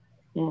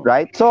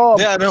 Right? So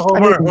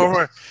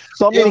Homer.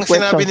 so many Yung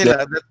sinabi questions.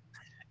 nila that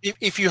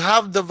if you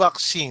have the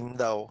vaccine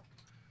daw,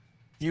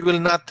 you will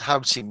not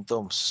have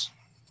symptoms.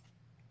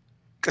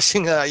 Kasi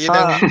nga, yun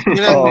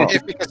ang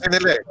efficacy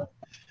nila eh.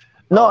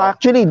 No,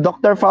 actually,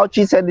 Dr.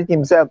 Fauci said it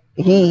himself.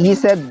 He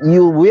said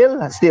you will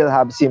still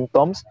have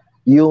symptoms.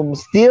 You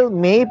still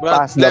may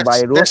pass the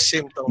virus,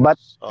 but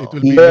it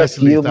will be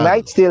less you lethal.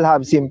 might still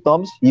have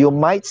symptoms. You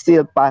might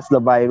still pass the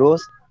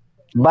virus,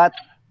 but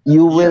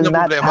you will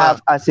not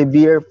have a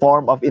severe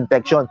form of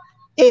infection.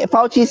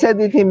 Fauci said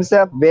it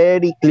himself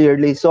very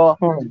clearly. So,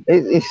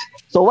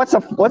 so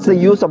what's the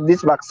use of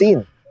this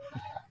vaccine?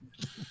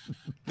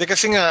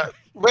 Kasi nga,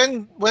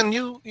 when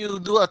you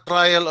do a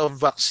trial of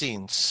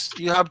vaccines,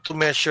 you have to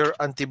measure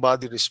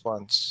antibody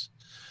response.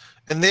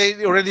 And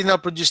they already now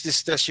produce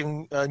this test,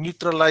 yung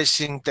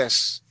neutralizing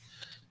test.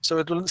 So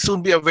it will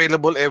soon be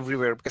available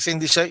everywhere kasi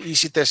hindi siya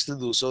easy test to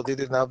do. So they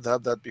didn't have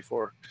that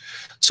before.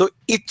 So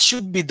it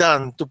should be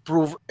done to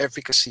prove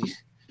efficacy.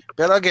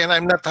 Pero again,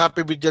 I'm not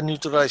happy with the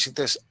neutralizing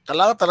test.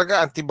 Kailangan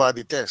talaga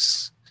antibody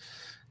test.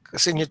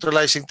 Kasi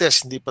neutralizing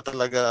test, hindi pa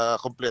talaga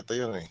kompleto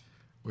yun eh.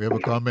 We have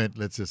a comment.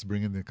 Let's just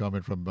bring in the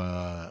comment from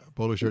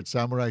Polo Shirt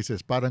Samurai.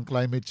 Says, parang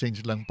climate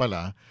change lang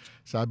pala.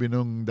 Sabi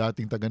nung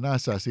dating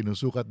taga-NASA,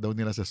 sinusukat daw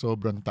nila sa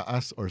sobrang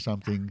taas or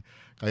something.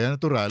 Kaya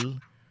natural,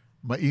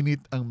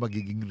 mainit ang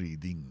magiging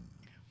reading.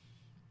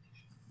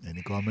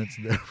 Any comments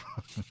there?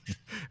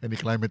 Any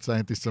climate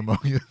scientists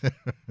among you there?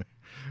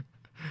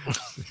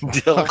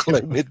 Hindi ako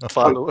climate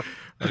follower.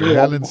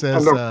 Helen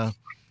says,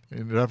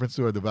 in reference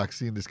to the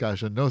vaccine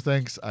discussion, no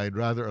thanks, I'd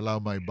rather allow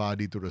my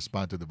body to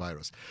respond to the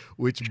virus.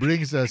 Which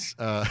brings us,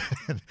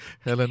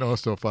 Helen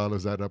also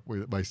follows that up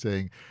by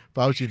saying,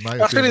 Fauci, in my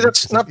Actually, opinion,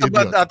 that's not a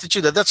bad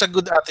attitude. That's a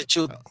good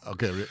attitude.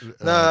 Okay.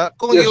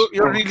 Kung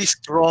you're really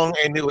strong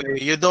anyway,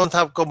 you don't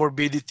have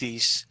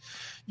comorbidities,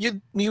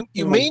 you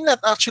may not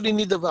actually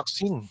need a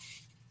vaccine.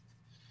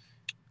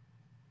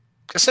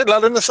 Kasi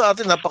lalo na sa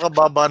atin,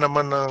 napakababa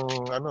naman ng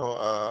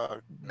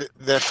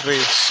death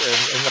rates.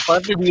 And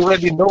apparently, we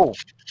already know.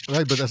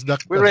 Right, but as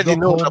Doc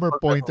Homer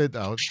pointed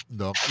out,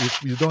 Doc,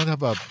 if you don't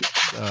have a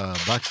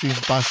vaccine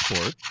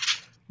passport,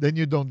 then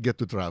you don't get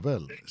to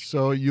travel.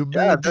 So you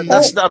may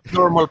that's the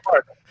abnormal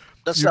part.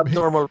 That's the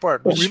abnormal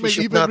part. We may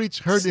even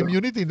reach herd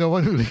immunity. No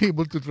one will be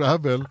able to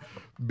travel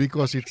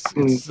because it's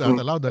not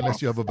allowed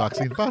unless you have a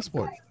vaccine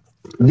passport.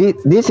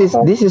 This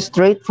is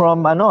straight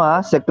from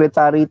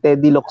Secretary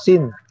Teddy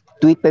Locsin.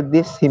 Tweeted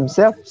this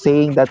himself,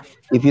 saying that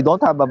if you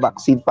don't have a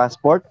vaccine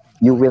passport,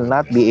 you will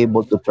not be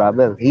able to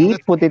travel. He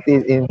put it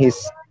in his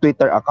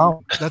Twitter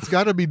account. That's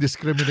got to be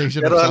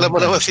discrimination. Pero alam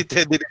mo naman si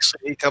Teddy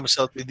Locsin, he comes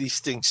out with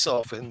these things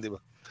often, di ba?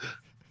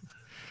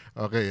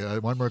 Okay,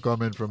 one more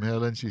comment from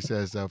Helen. She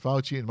says,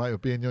 Fauci, in my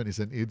opinion,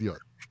 is an idiot.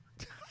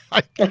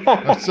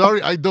 I'm sorry,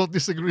 I don't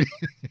disagree.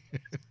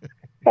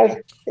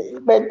 But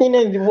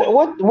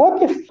what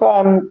if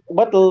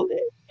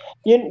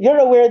you're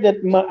aware that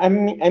I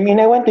mean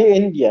I went to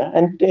India,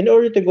 and in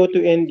order to go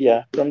to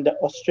India from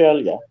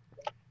Australia,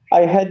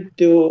 I had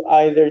to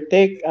either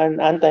take an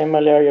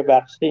anti-malaria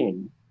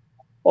vaccine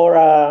or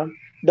a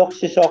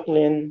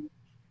doxycycline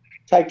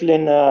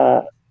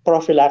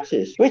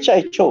prophylaxis, which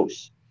I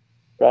chose.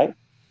 Right?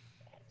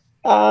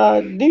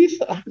 Are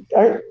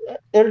there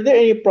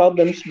any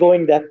problems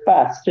going that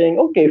fast? Saying,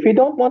 okay, if you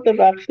don't want the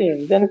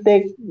vaccine, then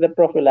take the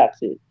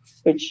prophylaxis,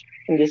 which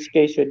in this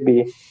case would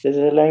be the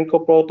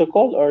Zelenko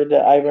protocol or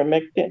the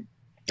ivermectin.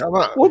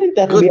 Wouldn't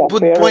that be a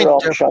fair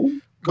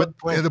option? Good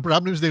point. The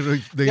problem is they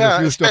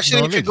refuse to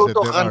especially if you acknowledge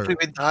go to that a there country are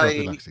with high.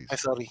 prophylaxis.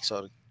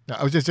 Sorry. Yeah,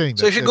 I was just saying.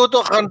 So if you go to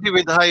a country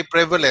with high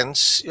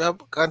prevalence, you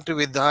have a country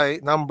with high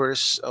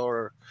numbers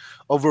or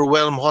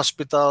overwhelmed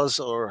hospitals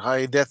or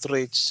high death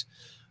rates.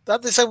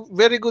 That is a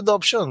very good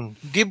option.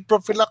 Give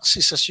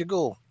prophylaxis as you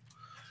go.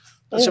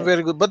 That's a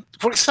very good. But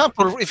for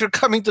example, if you're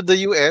coming to the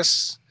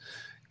US,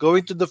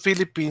 going to the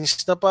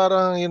Philippines, na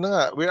parang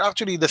we're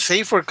actually the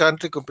safer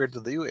country compared to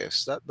the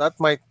US. That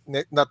might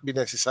not be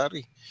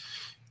necessary.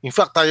 In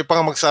fact, tayo pa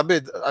nga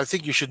magsabi, I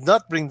think you should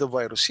not bring the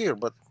virus here.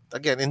 But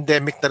again,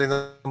 endemic na rin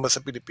naman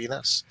sa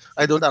Pilipinas.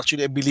 I don't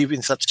actually believe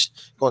in such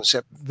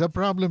concept. The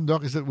problem,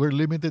 Doc, is that we're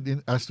limited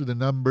as to the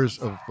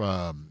numbers of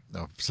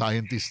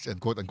scientists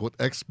and quote-unquote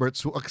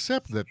experts who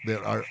accept that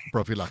there are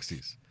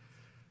prophylaxis.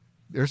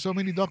 There are so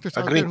many doctors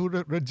out there who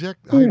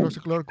reject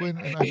hydroxychloroquine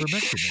and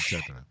ivermectin,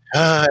 etc.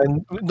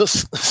 And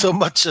so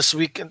much as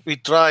we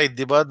tried,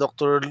 diba,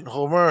 Dr.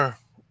 Homer?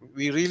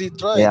 We really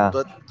tried,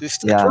 but we're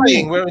still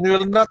trying.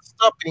 We're not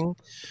stopping.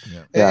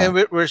 And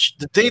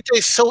the data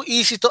is so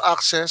easy to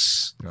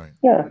access. Right.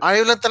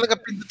 Ayaw lang talaga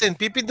pindutin.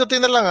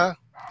 Pipindutin na lang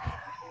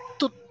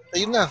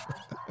ayun na.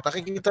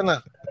 Nakikita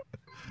na.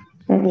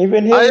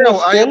 Even here,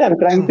 I'm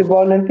trying to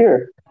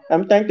volunteer.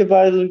 I'm trying to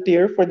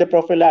volunteer for the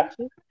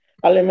prophylaxis.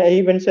 I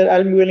even said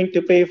I'm willing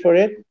to pay for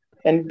it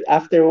and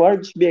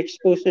afterwards be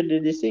exposed to the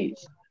disease.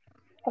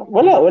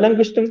 Walang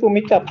gustong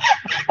pumikap.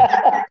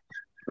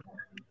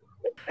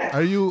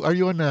 Are you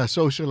on a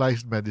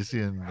socialized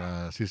medicine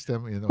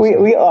system?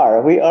 We are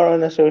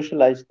on a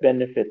socialized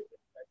benefit.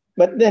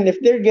 But then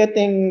if they're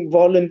getting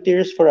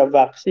volunteers for a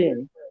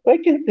vaccine, why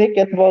can't they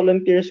get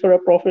volunteers for a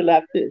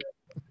prophylaxis?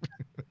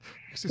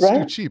 It's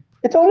too cheap.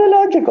 It's only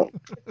logical.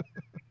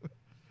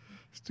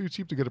 It's too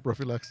cheap to get a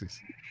prophylaxis.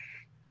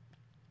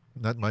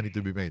 Not money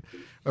to be made.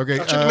 Okay.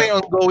 Actually, may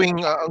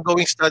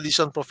ongoing studies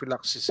on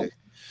prophylaxis.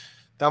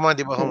 Tama,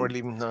 di ba, Homer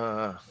Lim,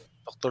 na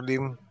Dr.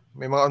 Lim?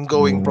 May mga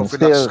ongoing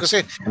prophylaxis.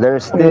 Kasi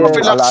there's still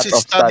prophylaxis a lot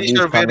of studies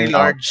are very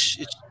large.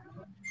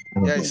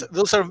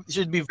 Those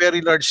should be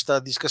very large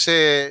studies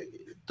kasi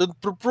to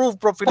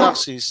prove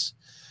prophylaxis,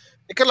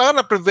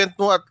 kailangan na-prevent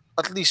mo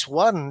at least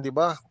one, di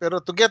ba? Pero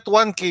to get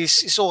one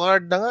case is so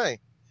hard na nga eh.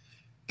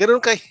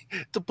 Ganun kay,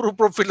 to prove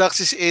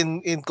prophylaxis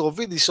in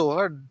COVID is so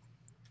hard.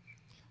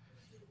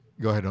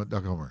 Go ahead,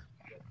 Dr. Homer.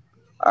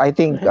 I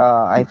think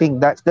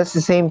that's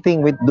the same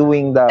thing with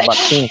doing the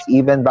vaccines.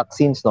 Even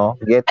vaccines, no,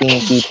 getting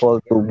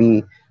people to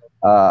be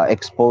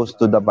exposed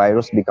to the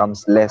virus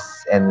becomes less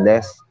and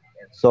less.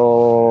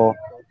 So,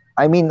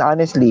 I mean,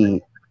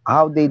 honestly,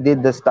 how they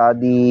did the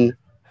study,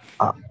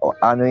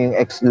 ano yung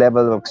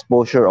level of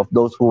exposure of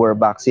those who were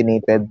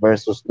vaccinated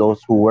versus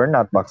those who were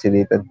not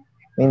vaccinated.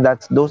 I mean,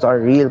 those are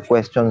real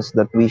questions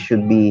that we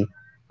should be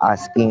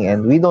asking,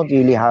 and we don't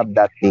really have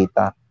that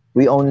data.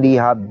 We only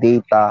have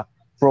data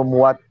from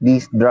what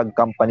these drug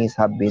companies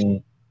have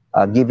been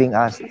giving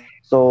us.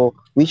 So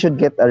we should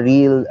get a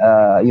real,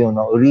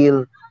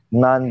 real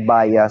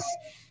non-biased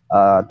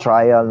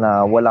trial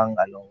na walang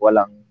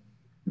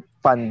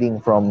funding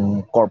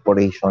from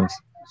corporations,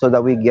 so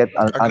that we get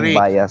an Agree.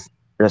 unbiased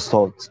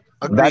results.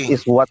 Agree. That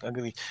is what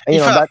Agree.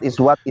 that is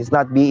what is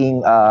not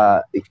being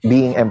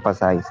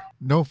emphasized.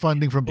 No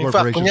funding from In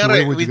fact, corporations. So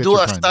kunyari, where would we you get do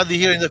your a funds? study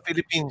here in the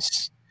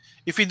Philippines.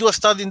 If we do a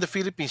study in the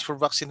Philippines for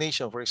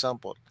vaccination, for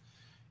example,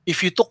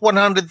 if you took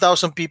 100,000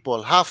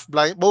 people, half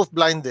blind, both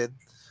blinded,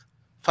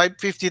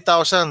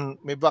 50,000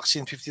 may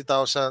vaccine,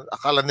 50,000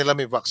 akala nila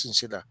may vaccine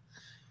sila.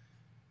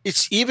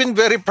 It's even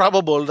very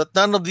probable that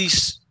none of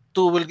these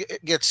two will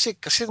get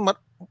sick kasi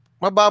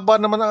mababa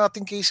naman ang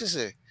ating cases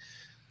eh.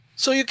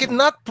 So you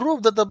cannot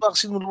prove that the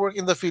vaccine will work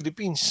in the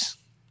Philippines.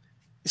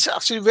 It's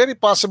actually very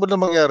possible na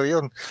mangyari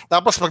yun.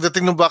 Tapos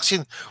pagdating ng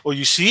vaccine,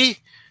 you see,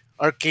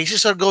 our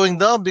cases are going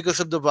down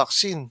because of the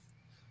vaccine.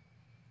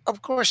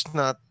 Of course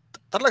not.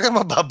 Talaga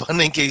mababa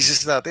na yung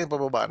cases natin,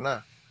 pababa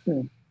na.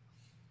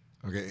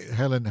 Okay,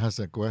 Helen has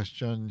a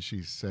question.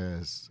 She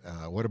says,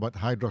 what about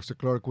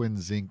hydroxychloroquine,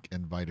 zinc,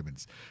 and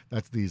vitamins?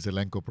 That's the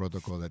Zelenko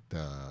protocol that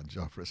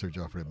Sir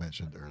Joffrey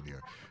mentioned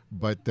earlier.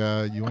 But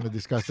you want to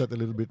discuss that a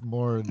little bit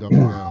more, Dr.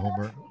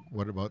 Homer?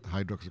 What about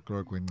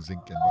hydroxychloroquine,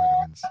 zinc, and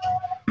vitamins?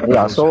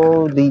 Yeah,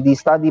 so the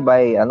study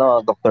by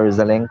Dr.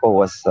 Zelenko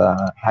was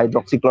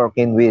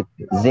hydroxychloroquine with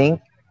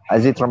zinc,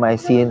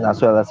 azithromycin,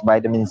 as well as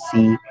vitamin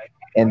C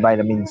and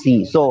vitamin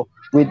C. So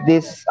with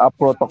this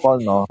protocol,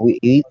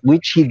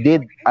 which he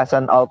did as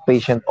an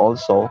outpatient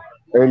also,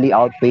 early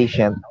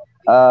outpatient,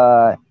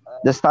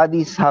 the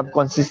studies have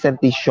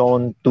consistently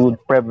shown to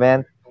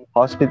prevent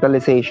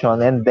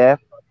hospitalization and death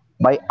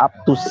by up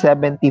to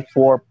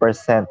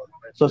 74%.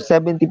 So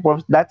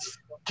 74, that's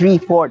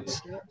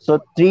 3/4.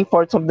 So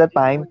 3/4 of the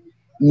time,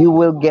 you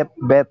will get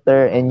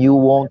better and you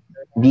won't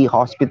be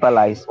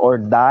hospitalized or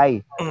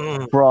die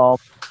from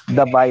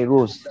the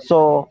virus.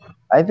 So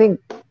I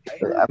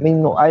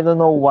mean, I don't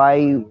know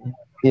why,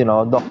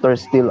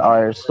 doctors still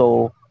are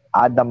so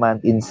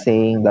adamant in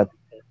saying that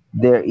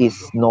there is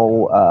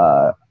no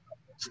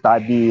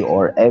study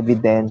or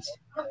evidence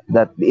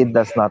that it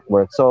does not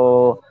work.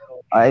 So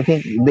I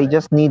think they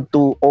just need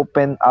to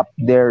open up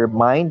their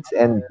minds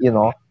and,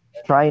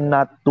 try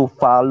not to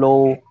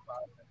follow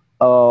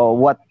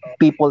what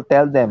people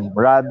tell them.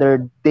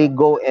 Rather, they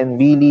go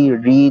and really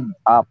read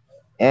up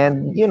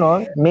and,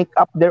 make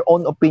up their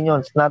own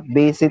opinions, not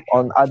base it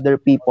on other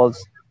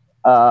people's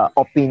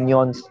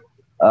opinions,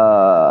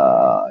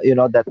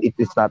 that it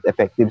is not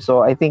effective.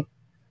 So I think,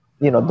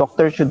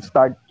 doctors should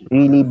start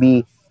really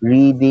be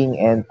reading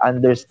and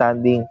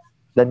understanding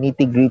the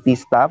nitty-gritty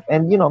stuff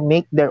and,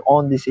 make their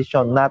own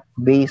decision, not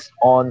based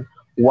on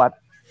what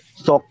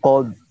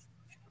so-called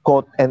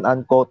quote and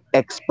unquote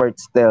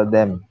experts tell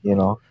them.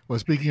 Well,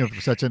 speaking of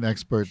such an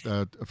expert,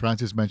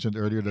 Francis mentioned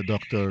earlier that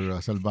Dr.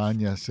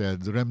 Salvaña said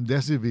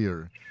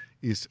remdesivir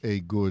is a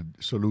good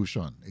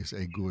solution, is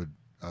a good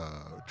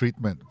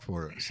treatment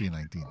for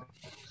C-19.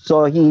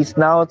 So he's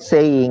now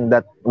saying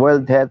that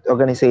World Health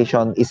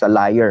Organization is a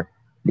liar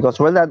because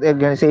World Health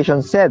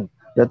Organization said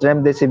that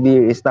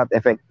remdesivir is not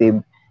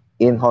effective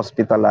in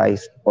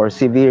hospitalized or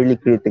severely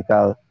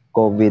critical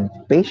COVID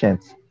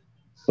patients.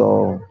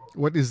 So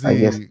what is I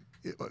guess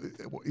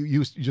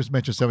you just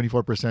mentioned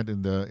 74%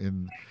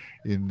 in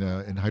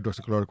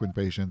hydroxychloroquine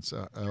patients.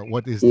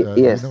 What is the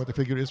do you know what the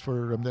figure is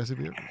for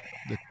remdesivir?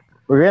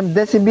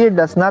 Remdesivir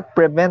does not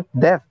prevent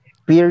death.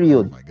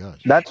 Period. Oh my gosh.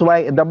 That's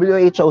why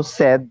WHO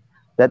said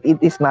that it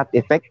is not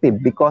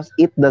effective because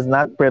it does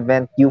not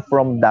prevent you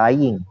from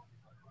dying.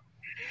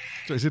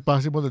 So is it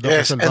possible that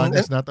Dr. Salvaña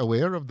is not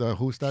aware of the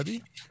WHO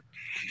study?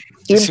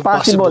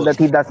 Impossible that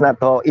he does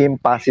not know.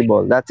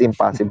 Impossible. That's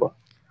impossible.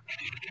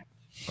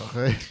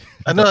 Okay.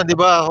 Di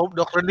ba,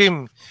 Dr.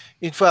 Lim?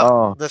 In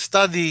fact, the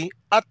study,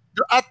 at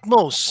the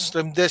most,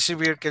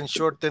 remdesivir can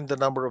shorten the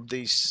number of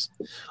days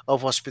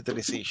of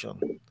hospitalization.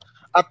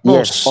 At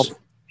most. Yes.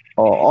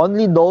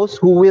 Only those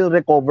who will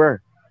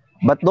recover.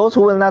 But those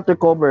who will not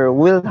recover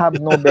will have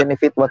no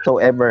benefit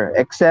whatsoever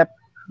except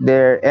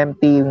their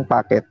emptying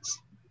pockets.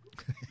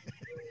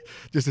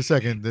 Just a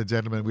second,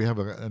 gentlemen. We have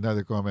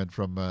another comment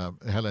from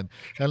Helen.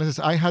 Helen says,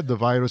 I had the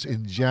virus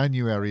in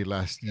January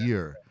last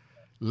year.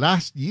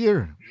 last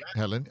year,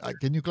 Helen.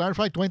 Can you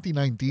clarify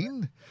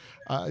 2019?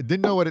 I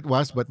didn't know what it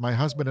was, but my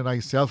husband and I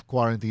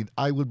self-quarantined.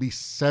 I will be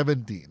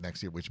 70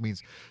 next year, which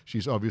means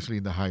she's obviously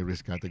in the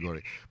high-risk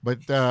category. But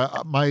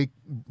my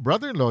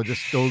brother-in-law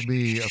just told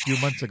me a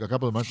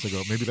couple of months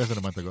ago, maybe less than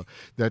a month ago,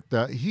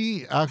 that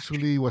he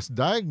actually was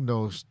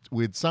diagnosed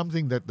with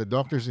something that the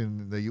doctors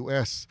in the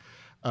U.S.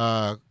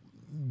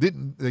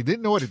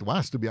 Didn't know what it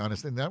was, to be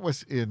honest, and that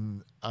was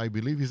in, I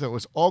believe he said it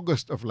was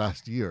August of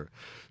last year.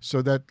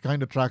 So that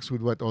kind of tracks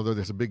with what, although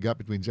there's a big gap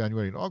between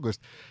January and August.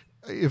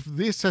 If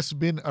this has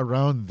been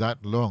around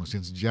that long,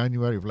 since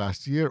January of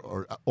last year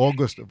or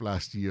August of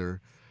last year,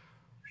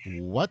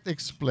 what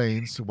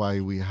explains why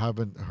we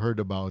haven't heard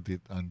about it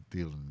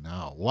until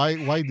now?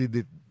 Why did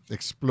it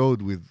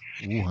explode with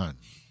Wuhan?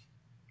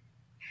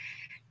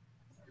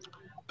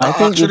 I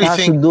think it actually has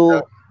to think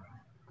do.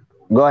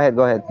 Go ahead.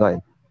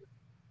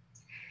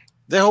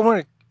 the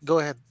homework. Go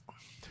ahead.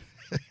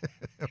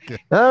 Okay.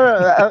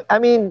 I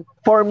mean,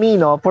 for me,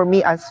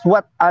 as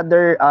what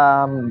other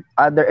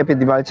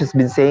epidemiologists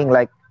been saying,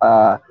 like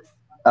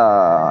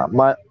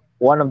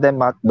one of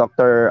them,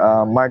 Dr.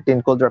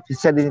 Martin Kulldorff, he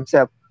said it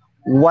himself.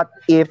 What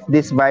if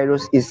this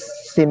virus is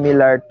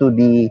similar to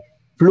the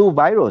flu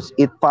virus?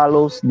 It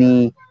follows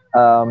the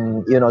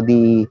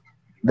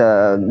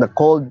the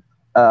cold,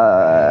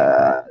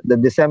 the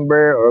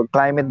December or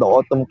climate, the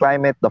autumn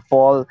climate, the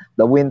fall,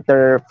 the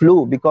winter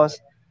flu. Because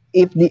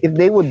if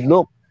they would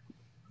look,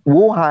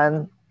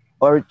 Wuhan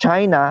or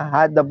China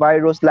had the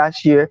virus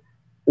last year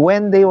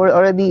when they were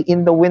already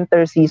in the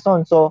winter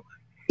season. So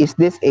is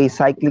this a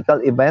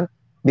cyclical event?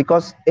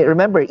 Because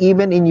remember,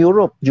 even in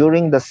Europe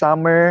during the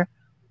summer,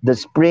 the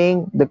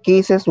spring, the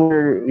cases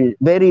were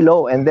very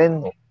low. And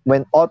then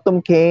when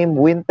autumn came,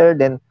 winter,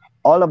 then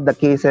all of the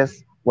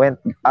cases went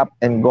up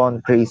and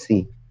gone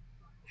crazy.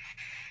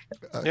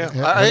 Yeah,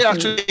 I Helen,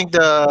 actually think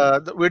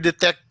we're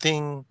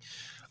detecting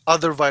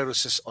other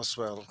viruses as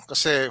well.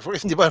 Kasi, for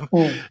di ba,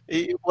 Hmm.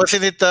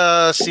 wasn't it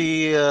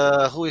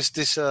who is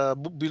this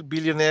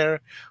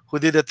billionaire who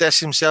did a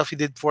test himself? He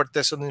did 4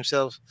 tests on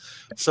himself.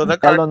 So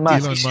Elon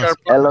Musk. Elon PCR Musk.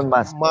 Elon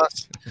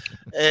Musk.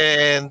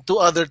 and 2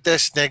 other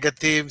tests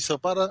negative. So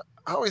para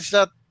how is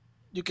that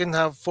you can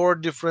have 4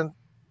 different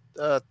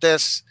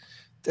tests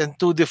and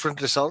 2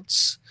 different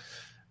results?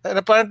 And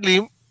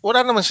apparently,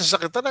 wala naman siya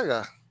sakit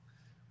talaga.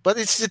 But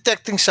it's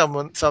detecting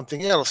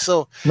something else.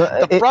 So No,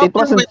 the it problem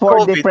wasn't with four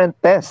COVID, different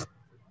tests.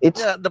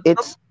 It's yeah,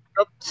 it's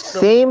the,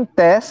 same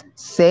test,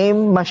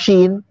 same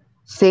machine,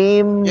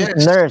 same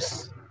yes,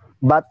 nurse,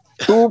 but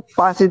two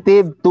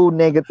positive, two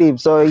negative.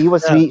 So yeah. he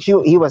was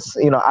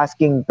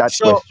asking that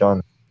So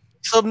question.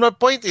 so my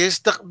point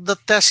is the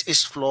test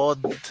is flawed.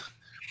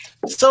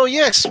 So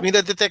yes, may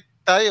na-detect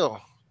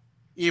tayo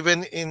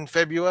even in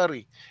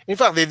February. In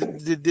fact, they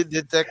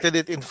detected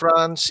it in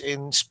France,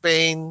 in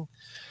Spain,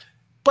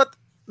 but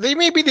they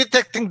may be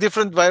detecting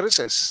different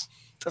viruses.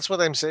 That's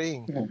what I'm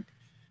saying. Hmm.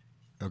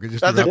 okay,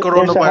 just to Other wrap.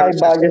 There's a high coronaviruses.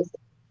 bias.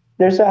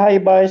 There's a high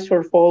bias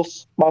for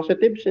false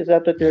positives. Is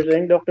that what you're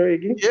saying, Dr.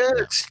 Iggy?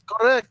 Yes,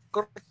 correct.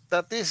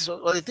 That is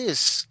what it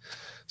is.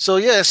 So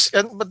yes,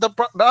 and but the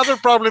other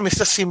problem is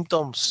the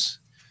symptoms.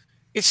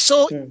 It's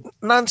so Hmm.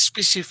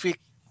 non-specific.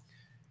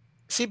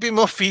 Isipin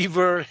mo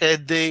fever,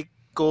 headache,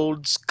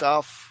 colds,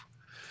 cough.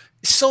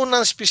 It's so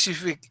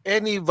non-specific.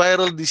 Any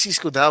viral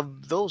disease could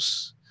have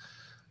those.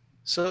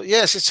 So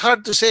yes, it's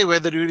hard to say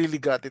whether you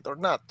really got it or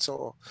not.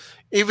 So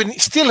even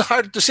still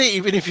hard to say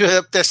even if you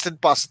have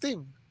tested positive.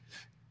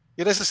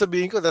 Yun ang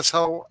sasabihin ko, that's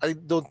how I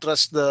don't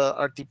trust the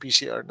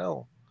RT-PCR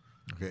now.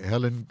 Okay,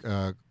 Helen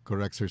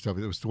corrects herself.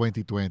 It was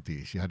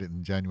 2020. She had it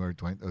in January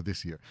 20 of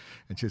this year.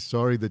 And she's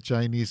sorry, the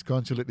Chinese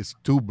consulate is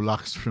 2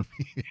 blocks from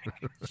here.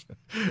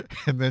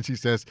 And then she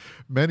says,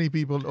 many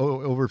people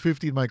over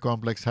 50 in my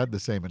complex had the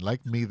same. And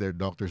like me, their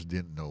doctors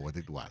didn't know what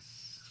it was.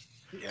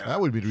 Yeah.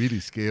 That would be really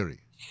scary.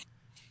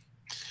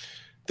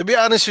 To be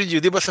honest with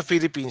you, di ba sa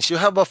Philippines, you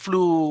have a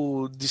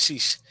flu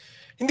disease.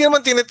 Hindi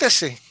naman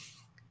tinetest eh.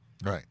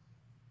 Right.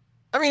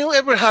 I mean,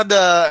 whoever had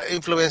a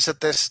influenza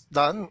test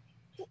done,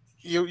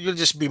 you'll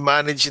just be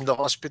managed in the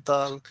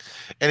hospital.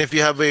 And if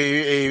you have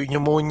a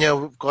pneumonia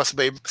caused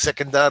by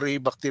secondary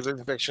bacterial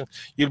infection,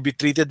 you'll be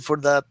treated for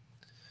that.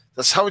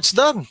 That's how it's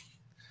done.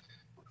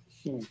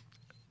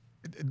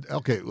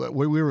 Okay,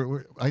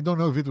 I don't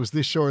know if it was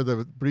this show or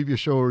the previous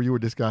show where you were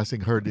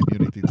discussing herd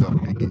immunity, Doc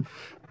Iggy.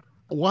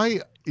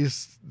 Why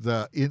is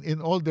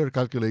in all their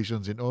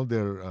calculations, in all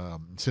their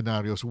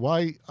scenarios,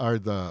 why are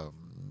the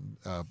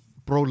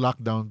pro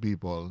lockdown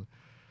people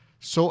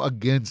so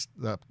against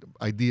the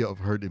idea of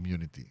herd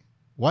immunity?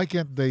 Why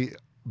can't they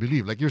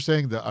believe, like you're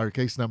saying, that our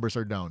case numbers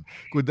are down?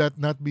 Could that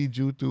not be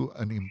due to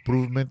an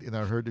improvement in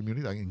our herd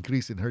immunity, an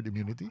increase in herd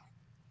immunity?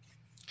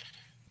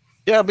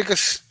 Yeah,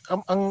 because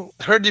ang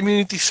herd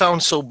immunity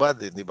sounds so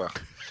bad, di ba?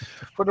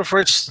 For the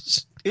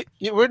first,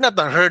 we're not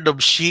a herd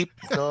of sheep,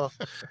 no?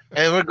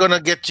 And we're gonna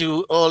get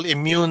you all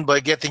immune by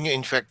getting you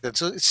infected.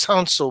 So it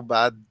sounds so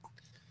bad.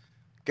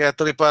 Kaya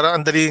tuloy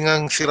parang ang dali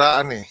ngang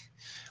siraan eh.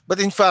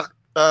 But in fact,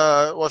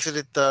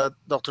 wasn't it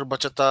Dr.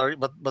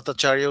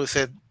 Bhattacharya who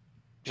said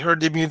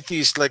herd immunity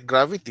is like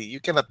gravity. You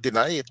cannot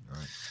deny it.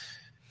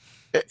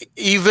 Right.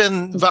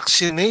 Even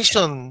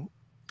vaccination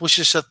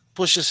pushes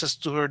us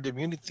to herd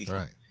immunity,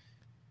 Right.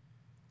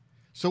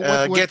 So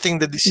what getting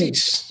the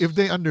disease. if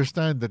they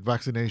understand that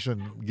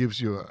vaccination gives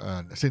you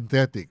a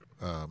synthetic,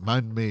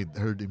 man-made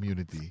herd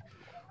immunity?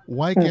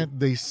 Why can't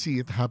they see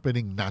it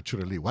happening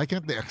naturally? Why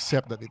can't they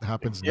accept that it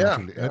happens Yeah,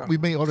 naturally and that yeah, we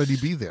may already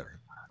be there?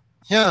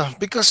 yeah.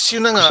 Because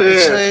yun na nga, Kasi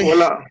it's a.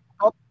 wala,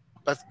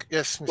 But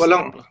yes, Mr.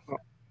 walang, Abla.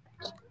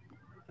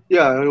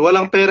 yeah,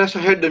 walang pera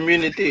sa herd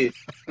immunity.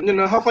 You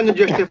know, how can you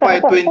justify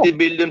 20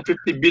 billion,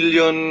 50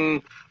 billion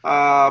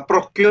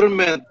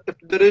procurement if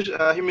there is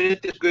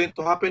immunity is going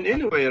to happen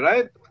anyway,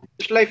 right?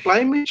 It's like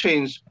climate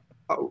change.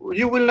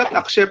 You will not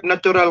accept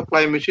natural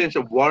climate change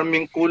of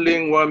warming,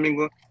 cooling,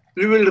 warming.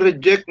 You will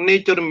reject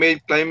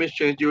nature-made climate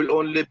change. You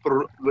only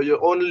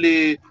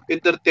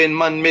entertain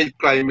man-made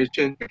climate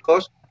change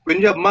because when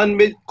you have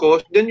man-made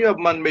cause, then you have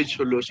man-made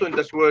solution.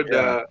 That's where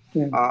Yeah,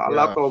 a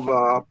lot yeah,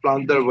 of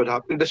plunder would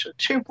happen. The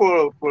same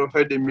for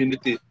herd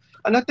immunity.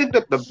 And I think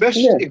that the best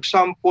Yes.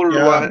 example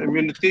yeah. of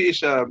immunity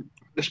is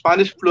the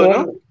Spanish flu, no?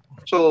 Well,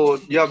 So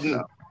you have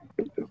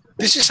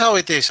This is how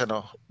it is,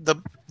 ano.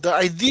 The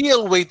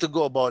ideal way to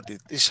go about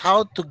it is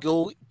how to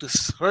go to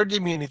herd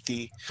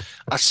immunity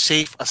as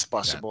safe as Yeah.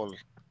 possible.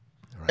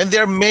 Right. And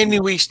there are many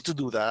ways to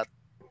do that.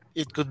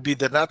 It could be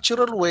the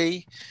natural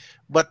way,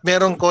 but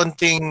merong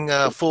konting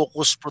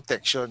focus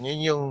protection.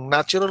 Yun yung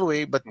natural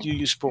way, but you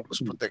use focus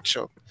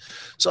protection.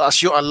 So as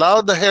you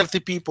allow the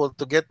healthy people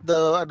to get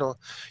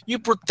you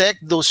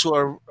protect those who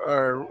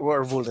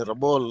are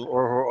vulnerable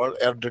or who are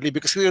elderly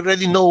because we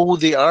already know who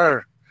they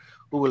are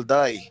who will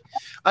die.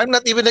 I'm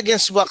not even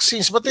against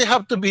vaccines, but they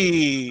have to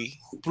be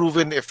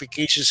proven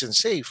efficacious and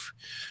safe.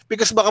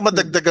 Because baka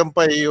madagdagan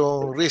pa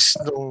yung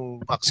risk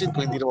ng vaccine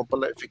kung hindi naman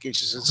pala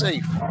efficacious and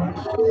safe.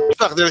 In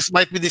fact, there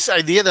might be this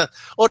idea that,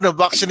 oh,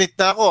 na-vaccinate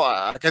na ako,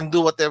 I can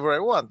do whatever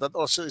I want. That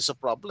also is a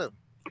problem.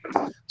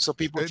 So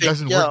people It think,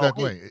 doesn't yeah, work that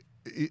okay. way.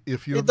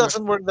 If you It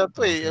doesn't work that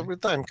way Okay. every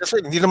time.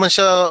 Kasi hindi naman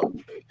siya,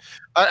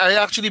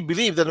 I actually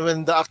believe that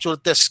when the actual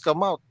tests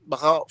come out,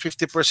 baka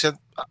 50%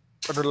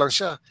 ano lang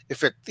siya,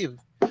 effective.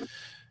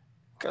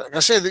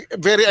 Kasi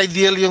very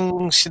ideal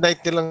yung sinight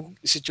nilang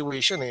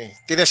situation eh.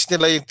 Tinest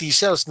nila yung T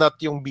cells,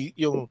 not yung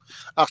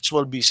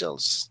actual B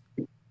cells.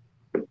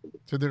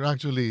 So they're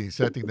actually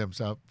setting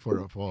themselves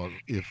for a fall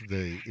if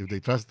they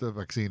trust the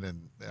vaccine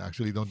and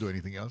actually don't do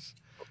anything else,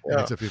 and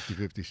Yeah. it's a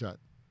 50-50 shot.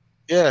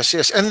 Yes,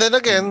 yes. And then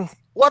again,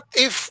 what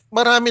if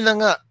marami na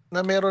nga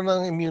na meron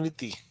ng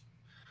immunity?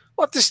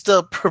 What is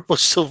the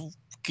purpose of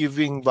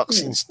giving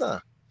vaccines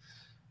na?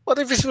 What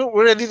if it's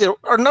already there?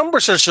 Our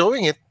numbers are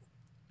showing it.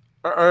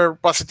 Our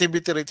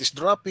positivity rate is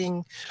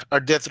dropping. Our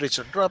death rates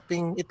are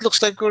dropping. It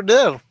looks like we're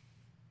there.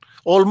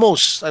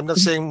 Almost. I'm not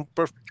saying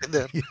perfectly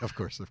there. Yeah, of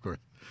course, of course.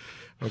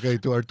 Okay,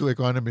 to our two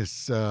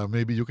economists,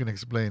 maybe you can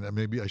explain.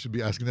 Maybe I should be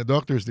asking the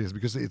doctors this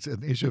because it's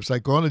an issue of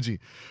psychology.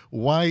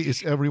 Why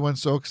is everyone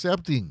so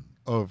accepting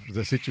of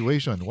the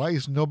situation? Why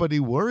is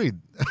nobody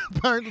worried?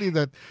 Apparently,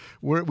 that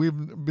we've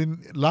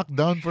been locked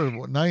down for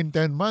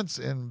 9-10 months,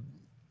 and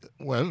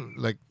well,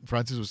 like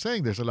Francis was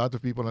saying, there's a lot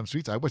of people on the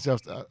streets. I was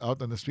just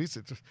out on the streets.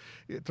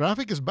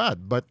 Traffic is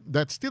bad, but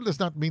that still does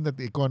not mean that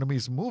the economy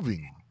is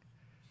moving.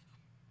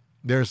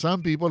 There are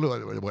some people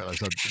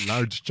it's a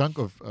large chunk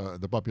of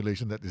the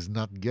population that is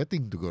not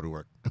getting to go to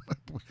work.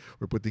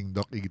 We're putting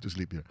Doc Iggy to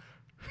sleep here.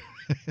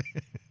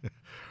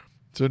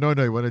 So, no,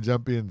 you want to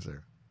jump in, sir?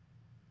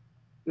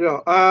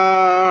 yeah,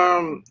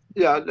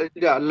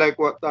 like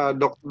what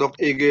Doc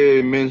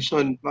Ige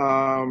mentioned.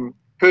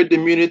 Herd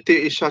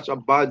immunity is such a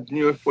bad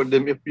news for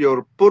them if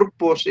your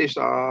purpose is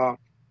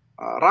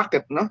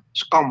racket, no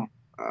scam,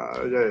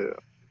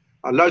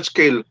 a large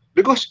scale.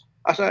 Because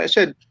as I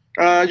said,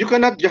 you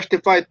cannot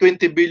justify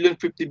 20 billion,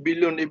 50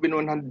 billion, even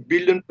 100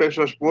 billion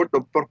pesos worth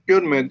of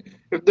procurement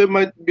if there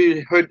might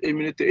be herd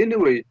immunity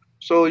anyway.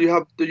 So you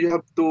have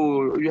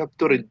to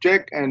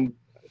reject and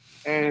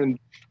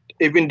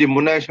even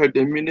demonize herd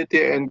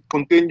immunity and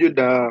continue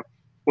the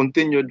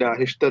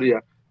hysteria.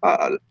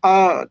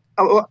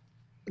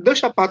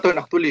 There's a pattern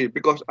actually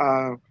because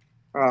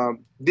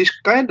this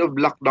kind of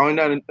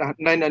lockdown,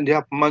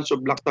 9.5 months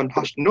of lockdown,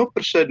 has no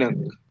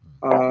precedent.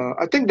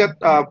 I think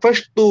that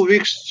first 2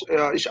 weeks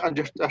is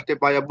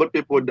unjustifiable.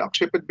 People would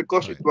accept it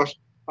because Right. it was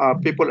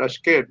people are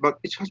scared. But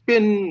it has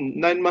been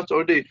 9 months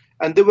already,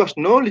 and there was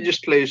no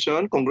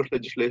legislation, Congress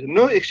legislation,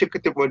 no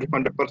executive order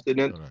from the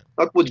president Correct.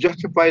 that would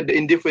justify the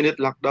indefinite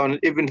lockdown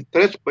and even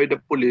threats by the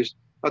police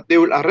that they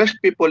will arrest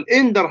people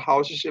in their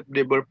houses if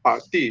they were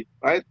party.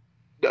 Right?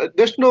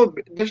 There's no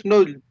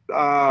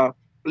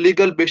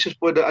legal basis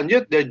for that, and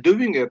yet they're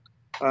doing it.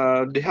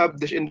 They have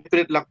this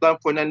indefinite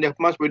lockdown for 9.5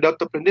 months without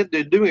the president.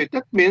 They're doing it.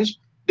 That means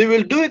they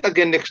will do it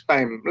again next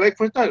time. Like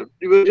for example,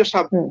 you will just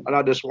have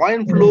another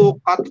swine flu,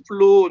 cat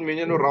flu,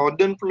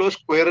 rodent flu,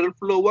 squirrel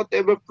flu,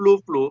 whatever flu,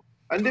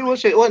 and they will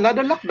say, "Oh,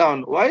 another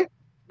lockdown." Why?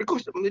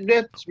 Because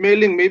they're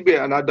smelling maybe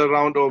another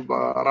round of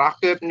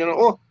racket.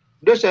 Oh,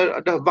 there's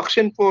the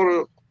vaccine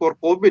for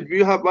COVID.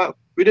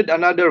 we need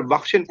another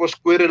vaccine for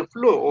squirrel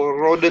flu or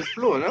rodent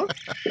flu, no?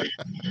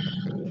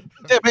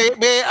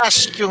 May I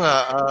ask you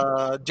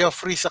nga,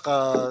 Geoffrey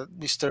saka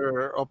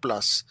Mr.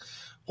 Oplas,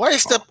 why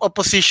is the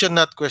opposition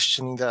not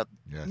questioning that?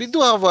 Yes. We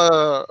do have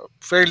a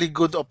fairly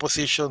good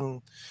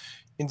opposition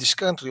in this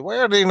country. Why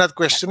are they not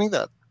questioning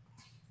that?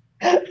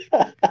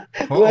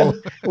 Well,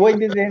 why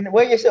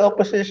is the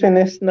opposition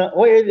is not?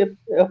 Why are the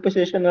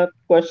opposition not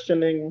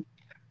questioning?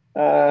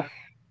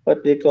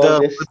 What they call The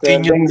this?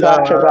 continued The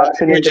gotcha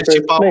vaccine in the emergency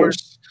first place.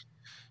 powers.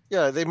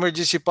 Yeah, the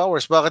emergency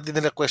powers. Bakit din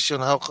nila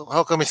question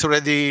how come it's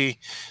already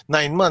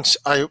 9 months?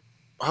 How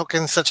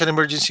can such an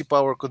emergency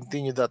power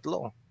continue that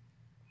long?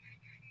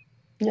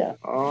 Yeah.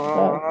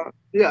 I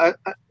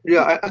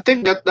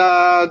think that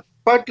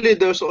partly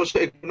there's also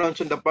ignorance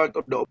on the part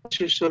of the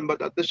opposition, but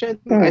at the same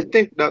time, I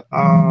think that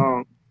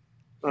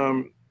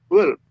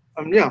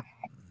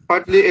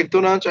partly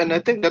ignorance, and I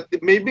think that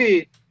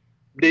maybe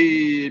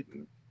they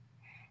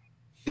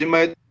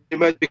might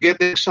be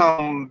getting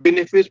some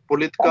benefits,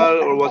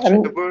 political or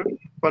whatsoever,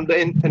 from the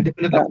indefinite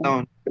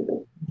lockdown.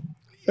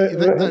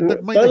 That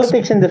might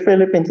Politics in the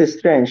Philippines is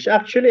strange.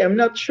 Actually, I'm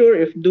not sure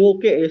if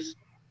Duque is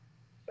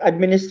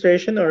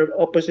administration or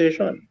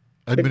opposition.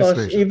 Because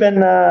Administration.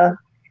 even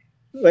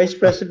Vice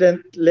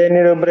President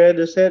Leni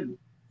Robredo said,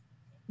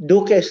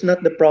 Duque is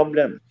not the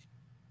problem.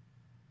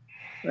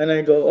 And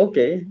I go,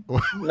 okay,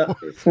 no,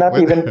 it's not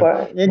even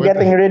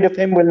getting rid of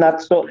him will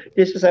not solve.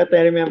 This is what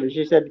I remember.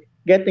 She said,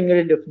 getting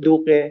rid of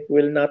Duque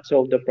will not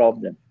solve the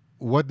problem.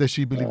 What does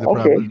she believe the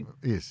problem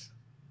is?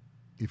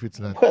 If it's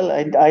not. Well,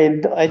 I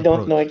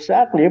don't know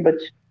exactly, but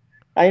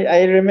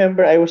I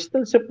remember I was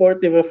still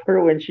supportive of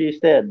her when she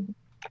said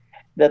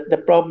that the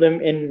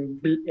problem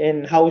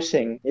in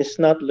housing is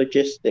not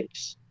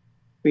logistics.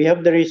 We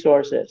have the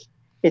resources.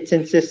 It's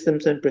in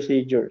systems and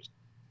procedures.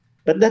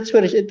 But that's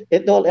where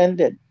it all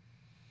ended.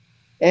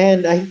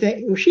 And I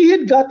think she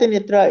had gotten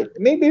it right.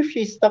 Maybe if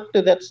she stuck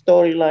to that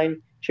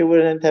storyline, she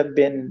wouldn't have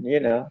been,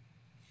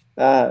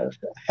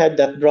 had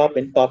that drop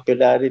in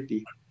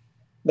popularity.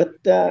 But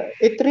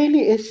it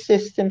really is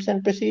systems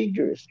and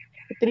procedures.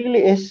 It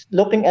really is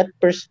looking at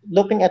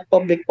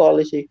public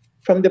policy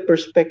from the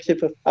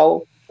perspective of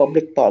how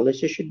public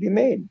policy should be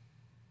made.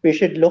 We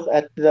should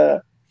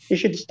you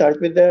should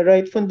start with the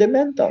right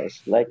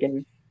fundamentals. Like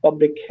in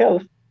public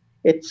health,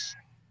 it's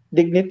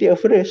dignity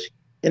of risk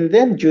and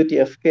then duty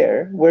of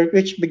care,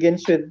 which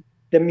begins with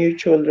the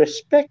mutual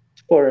respect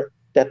for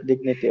that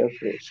dignity of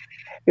risk.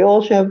 You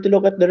also have to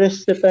look at the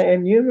risks that I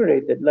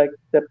enumerated, like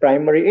the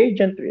primary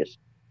agent risk,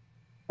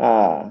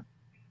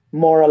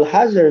 moral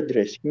hazard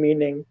risk,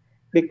 meaning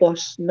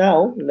because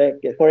now,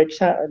 like for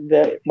example,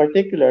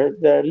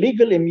 the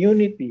legal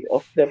immunity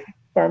of the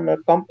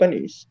pharma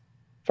companies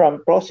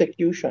from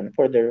prosecution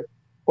for their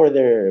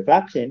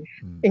vaccine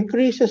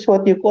increases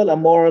what you call a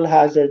moral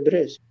hazard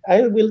risk.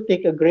 I will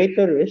take a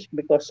greater risk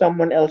because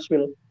someone else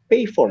will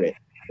pay for it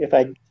if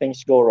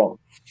things go wrong.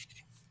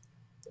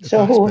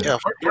 So,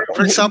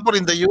 for example,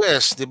 in the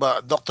US,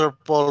 diba, Dr.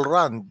 Paul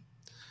Rand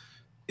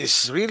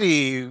is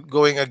really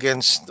going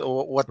against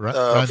what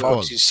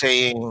Fauci is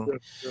saying,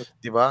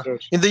 diba?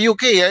 In the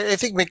UK, I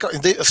think in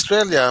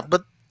Australia,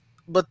 but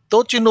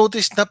don't you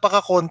notice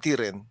napaka-konti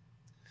rin?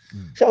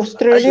 Sa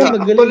Australia,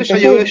 magaling.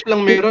 Sa US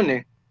lang meron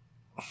eh.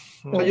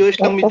 Sa US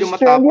lang medyo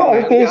matapang. Australia,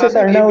 our cases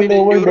are now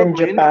lower than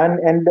Japan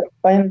and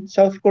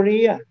South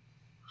Korea.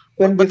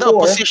 But the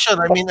opposition,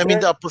 I mean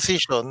the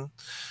opposition,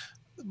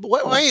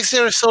 why is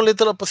there so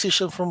little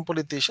opposition from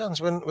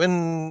politicians when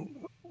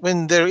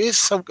there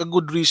is a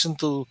good reason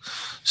to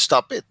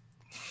stop it?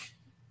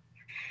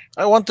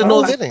 I want to know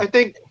that.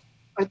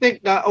 I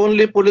think that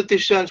only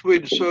politicians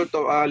with sort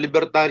of a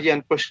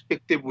libertarian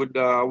perspective would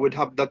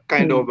have that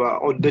kind of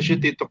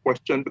audacity to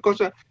question. Because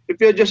if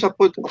you're just a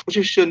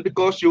opposition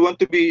because you want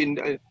to be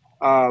in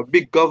a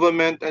big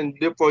government and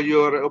therefore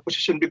you're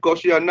opposition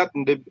because you are not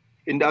in the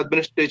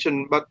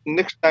administration, but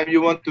next time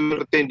you want to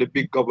retain the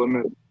big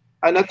government.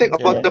 And I think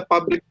about the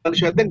public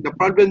policy, I think the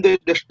problem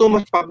there's too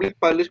much public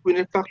policy when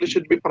in fact there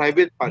should be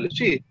private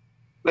policy.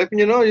 Like,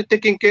 you're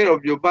taking care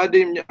of your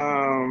body,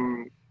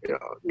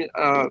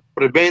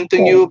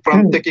 preventing you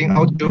from taking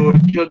out your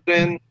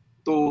children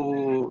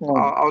to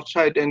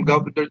outside and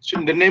government.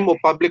 In the name of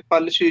public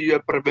policy, you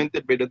are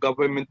prevented by the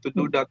government to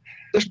do that.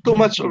 There's too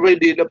much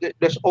already.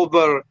 There's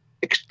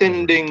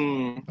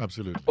overextending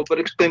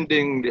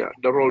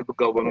the role of the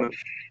government.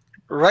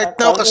 Right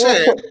now,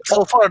 kasi,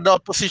 so far, the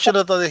opposition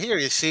that are here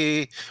is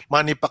si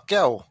Manny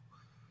Pacquiao,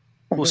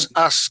 who's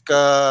asked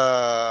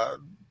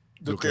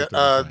Duque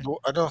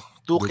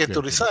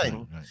to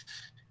resign. Right.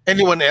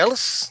 Anyone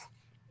else?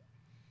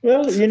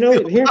 Well,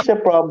 here's a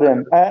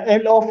problem.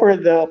 I'll offer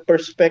the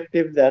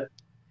perspective that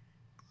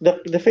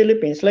the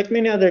Philippines, like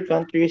many other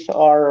countries,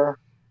 are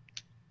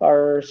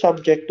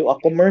subject to a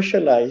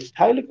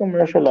highly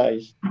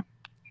commercialized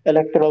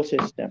electoral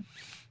system.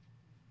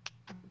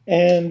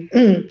 And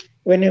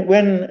when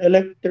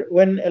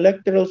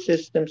electoral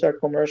systems are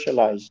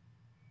commercialized,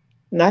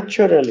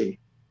 naturally,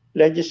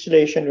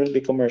 legislation will be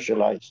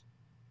commercialized.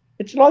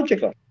 It's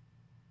logical.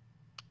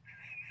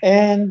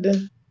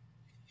 And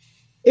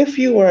if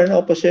you were an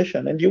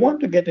opposition and you want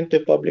to get into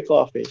public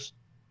office,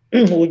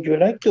 would you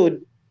like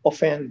to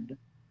offend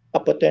a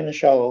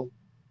potential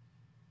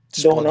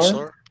donor,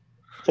 Sponsor.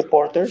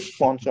 supporter,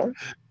 sponsor?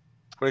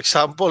 For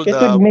example, It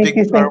would the make big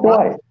you think pharma.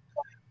 twice.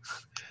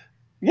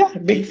 Yeah,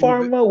 big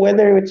pharma,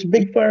 whether it's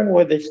big pharma,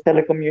 whether it's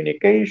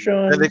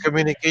telecommunications.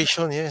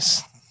 Telecommunication,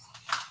 yes.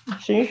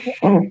 See?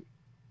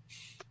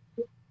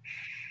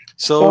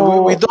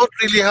 So we So, don't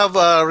really have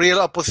a real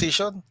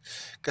opposition.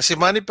 Kasi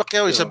Manny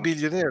Pacquiao is a Yeah.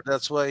 billionaire.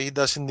 That's why he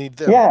doesn't need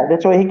them. yeah,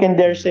 that's why he can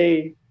dare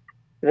say,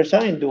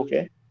 resign,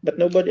 Duque. But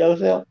nobody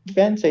else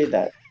can say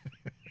that.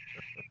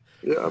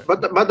 Yeah, but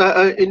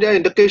in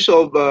the case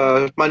of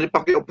Manny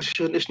Pacquiao,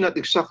 opposition is not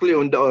exactly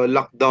on the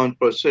lockdown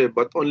per se,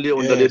 but only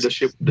on the Yes.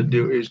 leadership that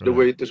there is the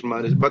way it is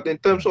managed. But in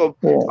terms of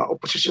Yeah.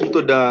 opposition to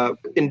the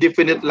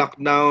indefinite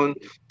lockdown,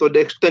 to the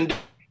extended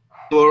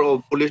power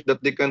of police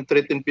that they can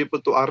threaten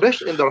people to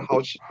arrest in their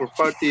house for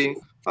partying,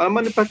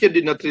 Manny Pacquiao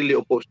did not really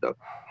oppose that.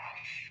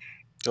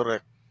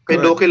 Correct.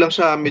 Kay Correct. Doke lang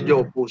siya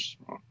medyo oppose.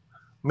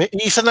 May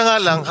isa na nga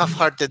lang,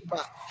 half-hearted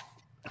pa.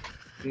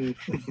 Mm.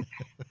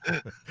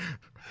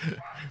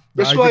 No,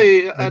 That's I why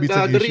think maybe it's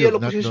an the issue real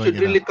of not opposition knowing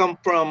should really enough. come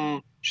from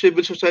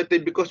civil society,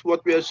 because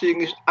what we are seeing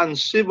is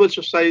uncivil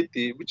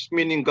society, which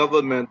meaning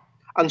government,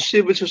 and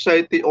civil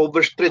society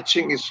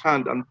overstretching its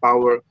hand and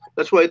power.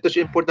 That's why it is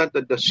important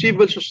that the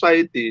civil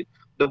society,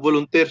 the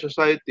volunteer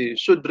society,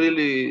 should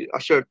really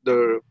assert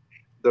their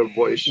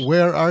voice.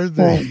 Where are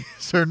they?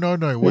 Sir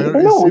Nonoy, where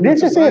is No, civil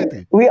this is it.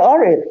 society? We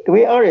are it.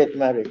 We are it,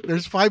 Mary.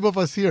 There's 5 of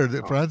us here.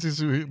 Francis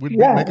would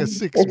Yeah, make us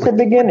 6. it's the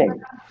But beginning.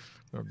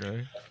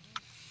 okay.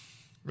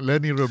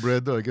 Lenny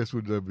Robredo, I guess,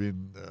 would have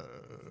been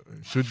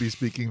should be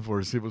speaking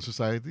for civil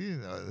society.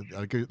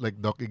 Like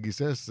Doc Iggy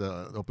says,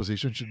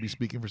 opposition should be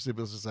speaking for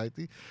civil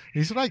society.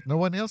 He's right. No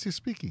one else is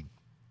speaking.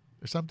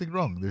 There's something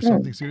wrong. There's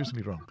something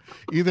seriously wrong.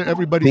 Either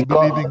everybody's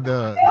Because believing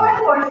the I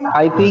Go ahead,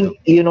 Doc. think,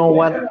 you know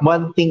what,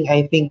 one thing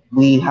I think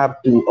we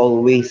have to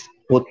always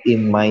put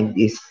in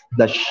mind is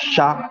the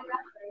shock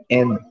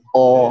and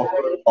awe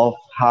of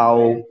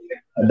how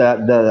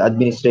the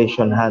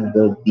administration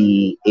handled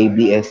the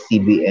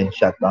ABS-CBN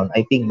shutdown.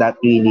 I think that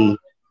really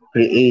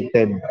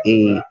created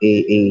a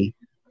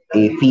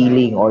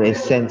feeling or a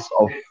sense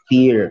of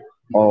fear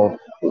of,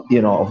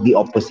 of the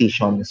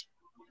oppositions,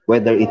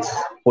 whether it's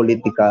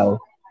political,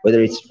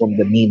 whether it's from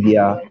the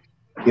media,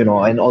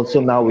 and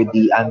also now with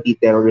the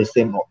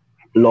anti-terrorism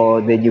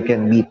law, then you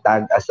can be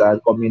tagged as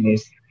a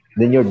communist,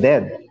 then you're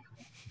dead.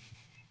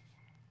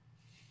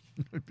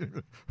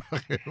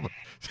 Okay.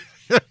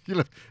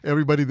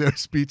 Everybody there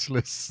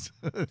speechless.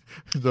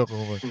 Doc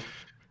Omar.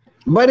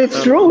 But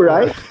it's true,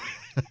 right?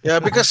 Yeah,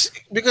 because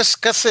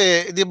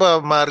kasi, di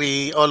ba,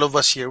 Mari, all of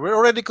us here, we're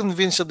already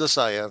convinced of the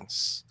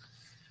science.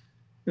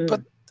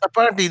 But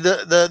apparently,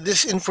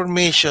 this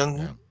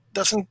information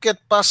doesn't get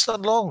passed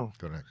along.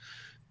 Correct.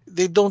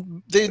 They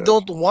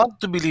don't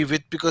want to believe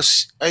it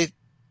because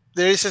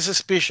there is a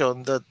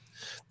suspicion that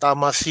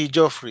tama si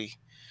Joffrey.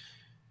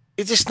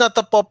 It is not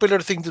a popular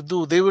thing to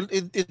do.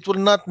 It will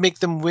not make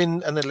them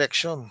win an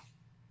election.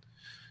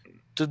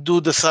 To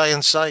do the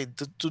science side,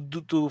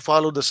 to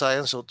follow the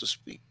science, so to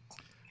speak.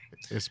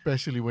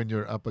 Especially when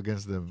you're up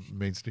against the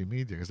mainstream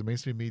media, because the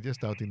mainstream media is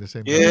touting the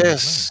same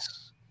Yes.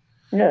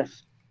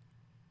 Yes.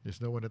 There's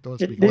no one at all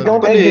They speaking.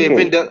 don't Actually,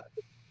 educate.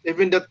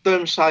 even the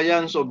term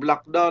science of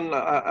lockdown,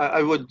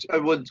 I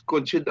would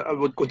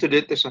consider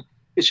it as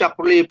it's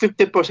actually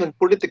 50%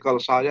 political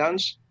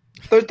science,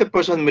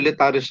 30%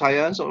 military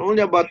science, and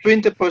only about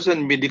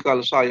 20%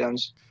 medical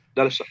science.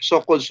 The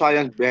so-called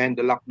science behind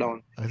the lockdown.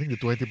 I think the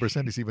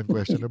 20% is even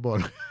questionable.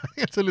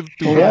 It's a little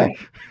too Yeah. high.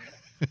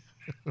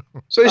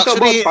 So it's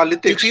Actually, about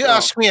politics. if you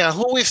ask me,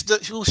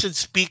 who should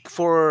speak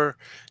for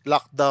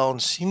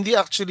lockdowns? Hindi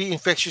actually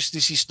infectious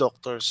disease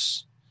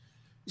doctors.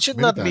 It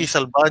should not be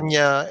Military.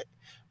 Salvaña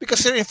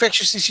because they're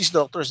infectious disease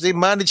doctors. They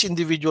manage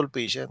individual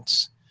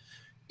patients.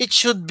 It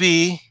should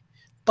be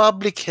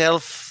public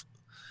health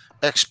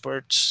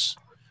experts.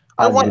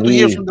 I want to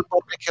hear Agree. from the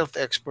public health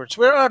experts.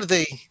 Where are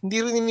they?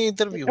 Hindi rin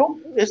ini-interview.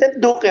 Isn't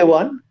Duque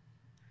one?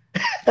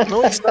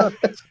 No, it's not.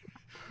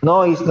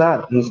 No, he's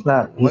not. He's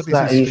not. What He's is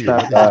not. his He's field?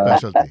 not. What is his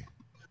specialty?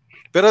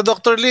 Pero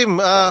Dr. Lim,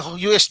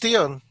 UST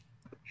yun.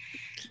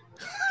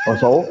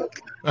 So,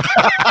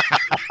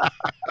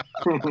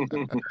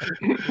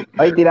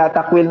 ay,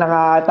 tinatakwil na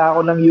nga ata ako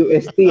ng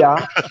UST,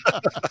 ah.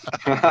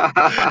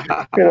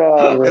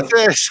 Grabe.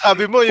 Kasi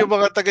sabi mo, yung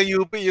mga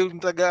taga-UP, yung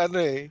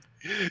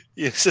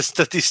yung sa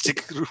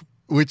statistic group.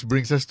 Which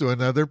brings us to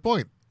another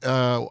point.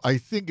 I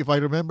think, if I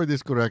remember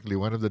this correctly,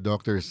 one of the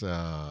doctors,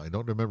 I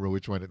don't remember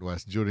which one it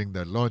was, during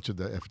the launch of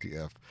the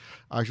FTF,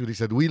 actually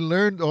said, we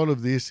learned all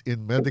of this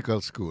in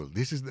medical school.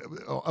 This is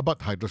about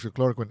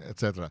hydroxychloroquine,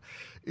 etc.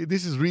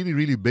 This is really,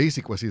 really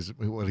basic, was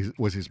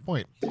his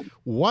point.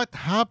 What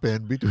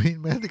happened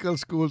between medical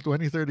school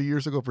 20, 30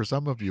 years ago for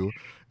some of you,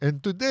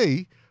 and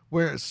today,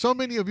 where so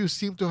many of you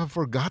seem to have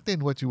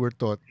forgotten what you were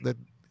taught, that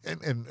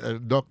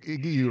and Doc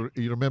Iggy,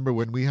 you remember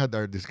when we had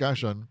our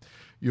discussion,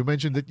 you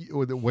mentioned that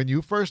when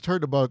you first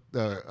heard about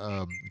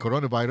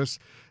coronavirus,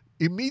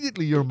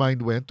 immediately your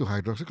mind went to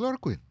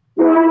hydroxychloroquine.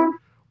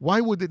 Why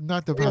would it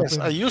not have Yes,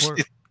 I happened used for?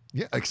 it.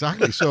 Yeah,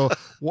 exactly. So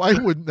why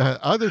would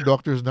other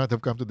doctors not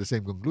have come to the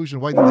same conclusion?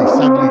 Why did they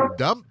suddenly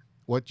dump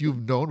what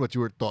you've known, what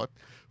you were taught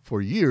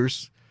for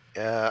years?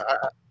 Yeah,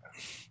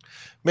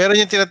 meron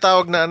yung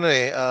tinatawag na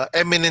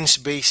eminence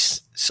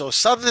based. So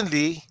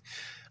suddenly,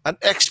 an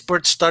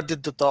expert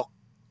started to talk.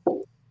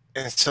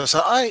 And so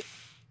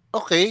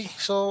okay,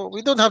 so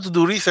we don't have to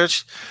do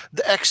research.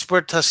 The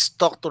expert has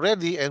talked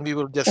already, and we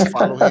will just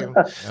follow him.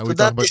 Are So we talking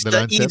that about is the the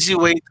Lancet? easy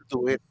way to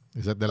do it.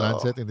 Is that the Oh.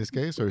 Lancet in this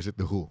case, or is it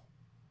the WHO?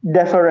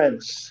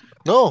 Deference.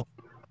 No,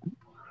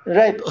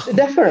 Right.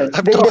 Deference.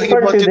 I'm They talking defer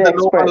about to the the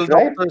local expert,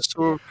 right? doctors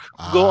who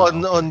go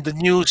Okay. on the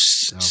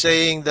news Okay.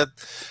 saying that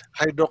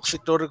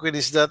hydroxychloroquine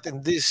is that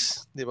and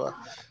this, di ba?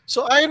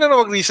 So ayaw na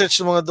mag-research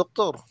ng mga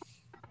doktor.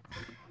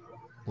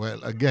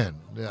 Well,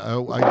 again, I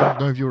don't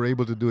know if you were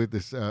able to do it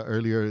this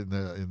earlier on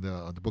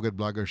the Pugad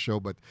Bloggers show,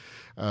 but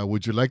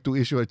would you like to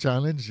issue a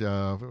challenge,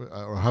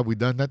 or have we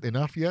done that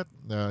enough yet?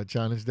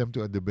 Challenge them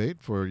to a debate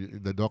for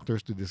the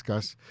doctors to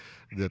discuss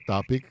the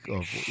topic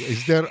of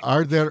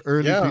are there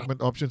early Yeah.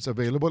 treatment options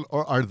available,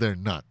 or are there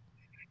not?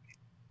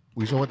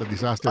 We saw what a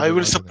disaster. I there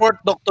will was in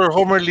support Dr.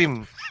 Homer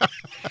Lim.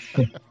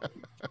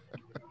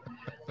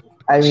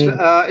 I mean,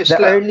 It's the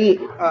like, early.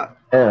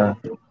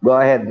 Go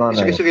ahead,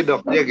 Nonoy. sige,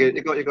 Doc. Yeah,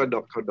 ikaw,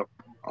 Doc.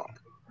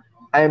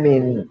 I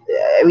mean,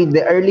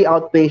 the early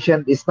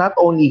outpatient is not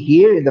only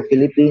here in the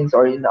Philippines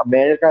or in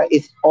America;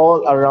 it's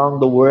all around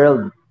the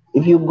world.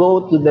 If you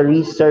go to the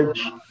research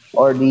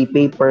or the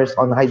papers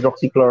on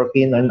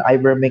hydroxychloroquine and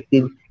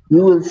ivermectin,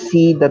 you will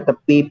see that the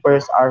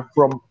papers are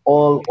from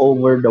all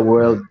over the Right.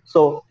 world.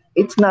 So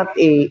it's not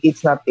a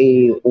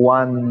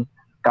one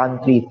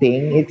country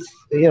thing. This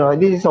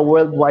is a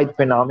worldwide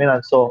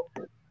phenomenon. So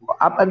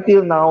up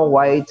until now,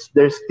 why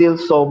there's still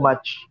so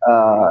much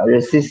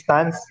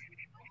resistance.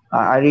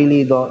 I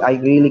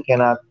really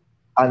cannot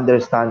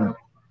understand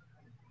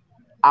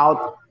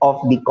out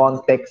of the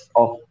context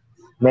of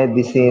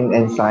medicine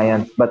and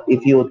science. But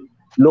if you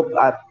look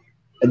at,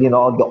 the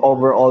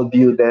overall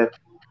view, then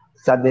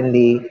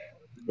suddenly,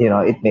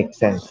 it makes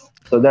sense.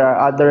 So there are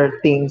other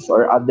things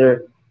or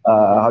other,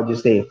 how do you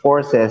say,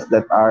 forces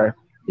that are,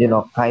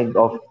 kind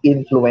of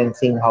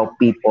influencing how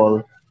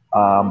people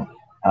um,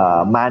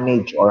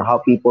 manage or how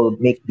people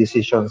make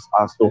decisions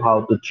as to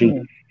how to treat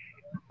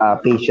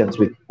patients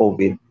with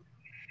COVID.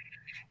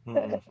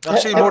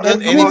 Actually, more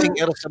than Have you, anything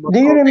else about do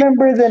you COVID.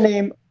 remember the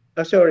name?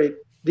 Sorry.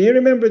 Do you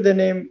remember the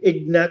name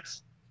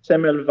Ignaz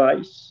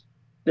Semmelweis?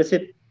 Does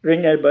it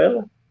ring a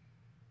bell?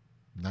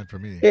 Not for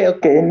me. Yeah,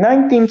 okay. In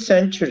 19th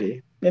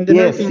century, in the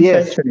Yes, 19th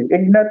yes. century,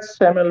 Ignaz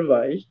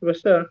Semmelweis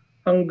was a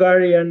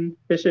Hungarian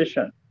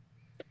physician,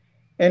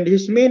 and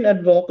his main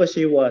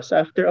advocacy was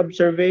after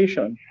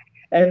observation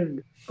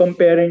and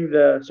comparing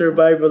the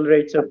survival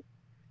rates of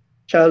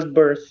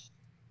childbirth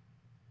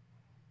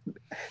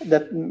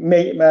that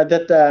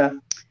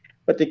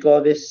what they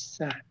call this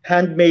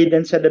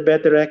handmaidens had a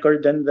better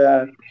record than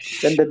the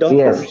Yes,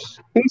 doctors.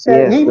 He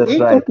said yes, that's he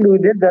right.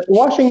 concluded that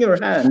washing your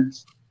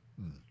hands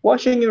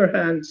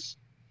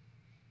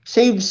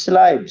saves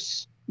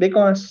lives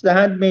because the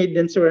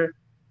handmaidens were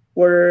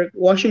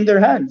washing their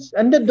hands,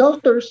 and the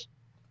doctors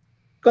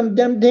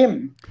condemned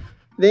him.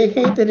 They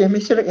hated him.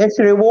 His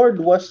reward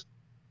was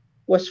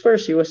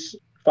first he was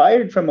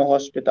fired from a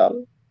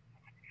hospital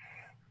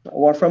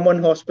or from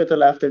one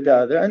hospital after the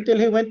other until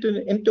he went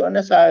into an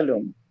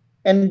asylum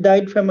and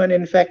died from an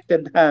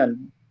infected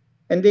hand.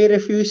 And they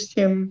refused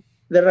him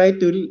the right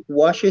to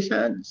wash his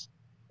hands.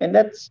 And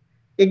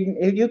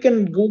you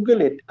can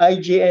Google it,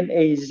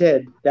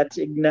 IGNAZ. That's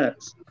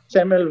Ignaz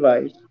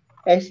Semmelweis,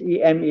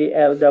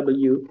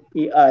 Semelwiss.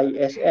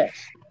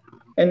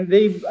 And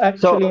they've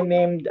actually So,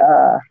 named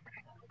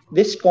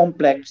this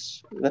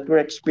complex that we're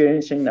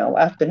experiencing now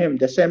after him,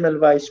 the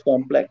Semmelweis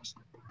complex.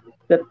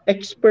 That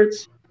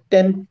experts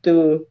tend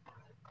to,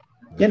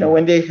 Differ.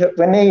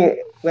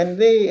 when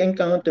they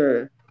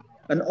encounter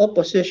an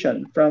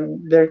opposition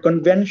from their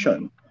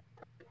convention,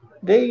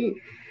 they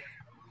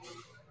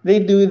they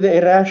do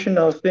the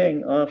irrational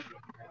thing of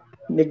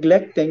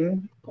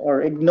neglecting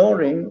or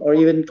ignoring or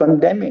even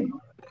condemning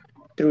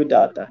through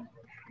data.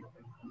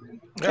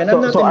 Yeah. And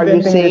I'm so, not so are you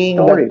inventing this saying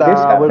that story. This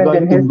we're happened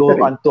going in to go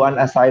history. onto an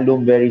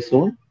asylum very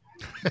soon?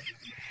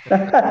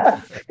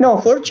 No,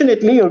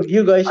 fortunately,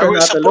 you guys I are will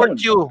not support alone.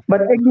 you.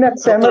 But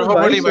Ignaz Dr.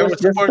 Homer Semmelweis Lim, I was will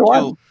just support you.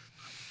 one.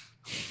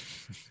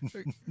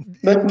 In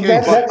But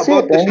case. that's it.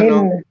 About I this,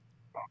 mean,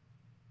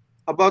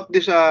 about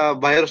this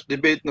virus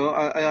debate, no,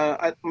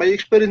 my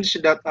experience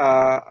is that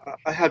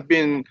I have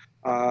been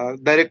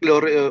directly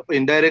or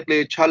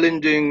indirectly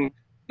challenging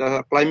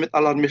the climate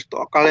alarmist to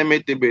a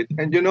climate debate,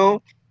 and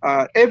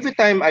every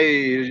time I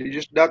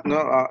use that, no,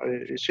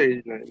 I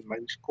say in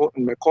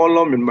my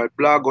column, in my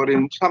blog, or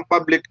in some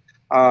public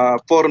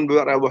forum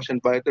where I was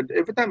invited.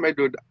 Every time I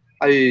do that,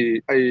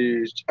 I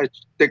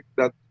take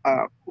that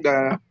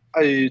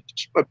I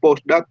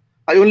post that.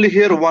 I only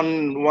hear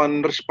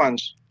one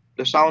response,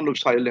 the sound of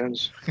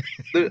silence.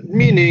 The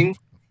meaning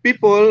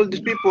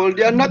these people,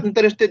 they are not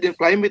interested in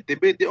climate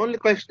debate. They're only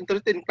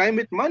interested in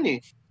climate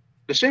money.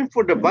 The same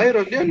for the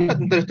virus. They are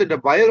not interested in the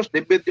virus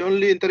debate. They're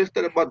only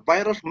interested about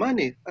virus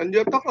money. And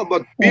you're talking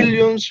about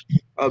billions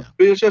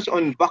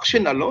on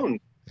vaccine alone.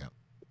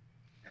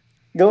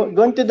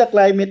 Going to the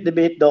climate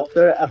debate,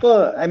 doctor.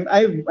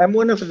 I'm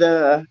one of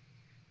the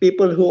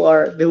people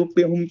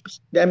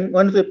I'm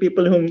one of the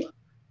people whom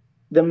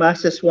the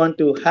masses want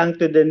to hang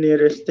to the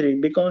nearest tree,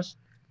 because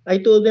I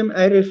told them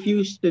I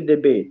refuse to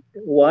debate.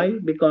 Why?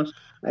 Because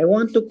I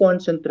want to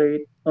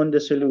concentrate on the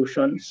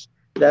solutions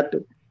that,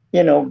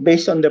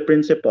 based on the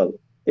principle.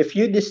 If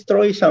you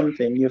destroy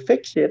something, you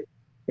fix it.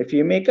 If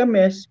you make a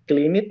mess,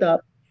 clean it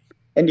up.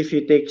 And if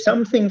you take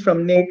something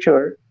from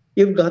nature,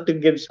 you've got to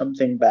give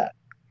something back.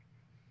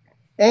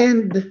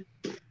 And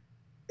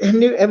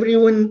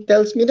everyone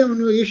tells me, no,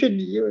 you should.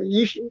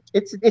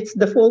 It's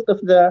the fault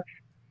of the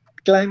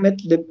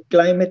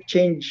climate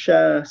change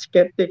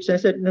skeptics. I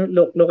said,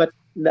 no, look at.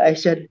 I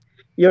said,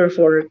 you're.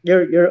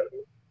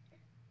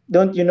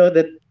 Don't you know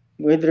that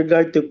with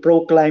regard to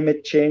pro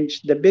climate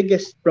change, the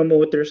biggest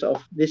promoters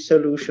of this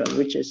solution,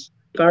 which is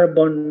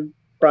carbon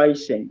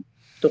pricing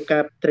to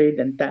cap trade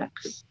and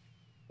tax,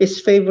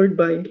 is favored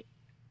by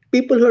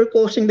people who are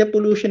causing the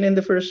pollution in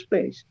the first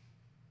place.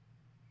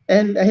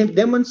 And I have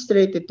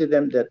demonstrated to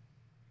them that,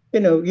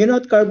 you know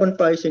what carbon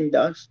pricing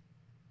does?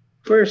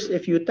 First,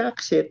 if you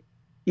tax it,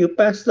 you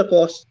pass the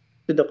cost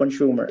to the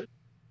consumer.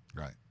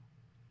 Right.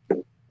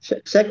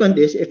 Second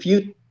is, if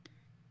you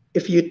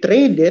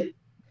trade it,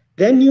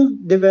 then you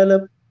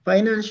develop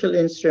financial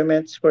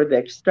instruments for the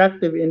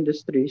extractive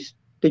industries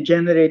to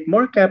generate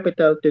more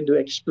capital to do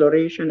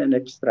exploration and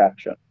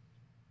extraction.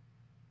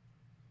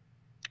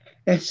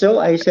 And so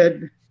I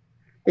said,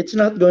 it's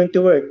not going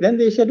to work. Then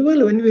they said,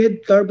 well, when we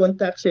had carbon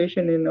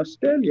taxation in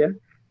Australia,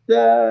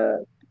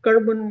 the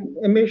carbon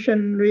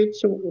emission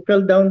rates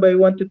fell down by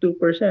 1 to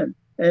 2%.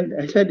 And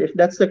I said, if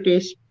that's the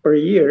case per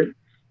year,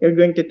 you're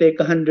going to take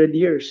 100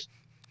 years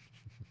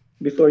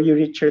before you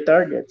reach your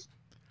targets.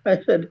 I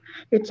said,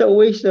 it's a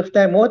waste of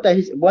time.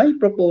 My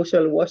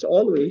proposal was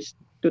always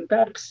to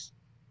tax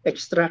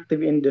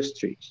extractive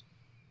industries,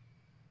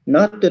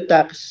 not to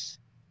tax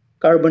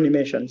carbon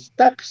emissions.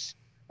 Tax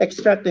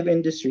extractive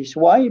industries.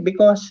 Why?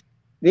 Because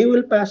they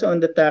will pass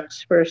on the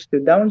tax first to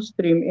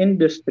downstream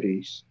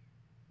industries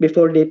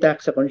before they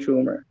tax a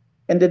consumer.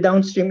 And the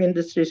downstream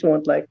industries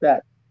won't like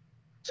that.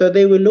 So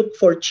they will look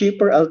for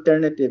cheaper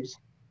alternatives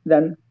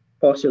than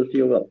fossil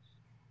fuels,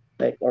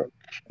 like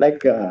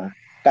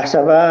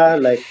cassava,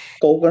 like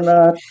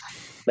coconut,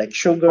 like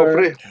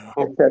sugar,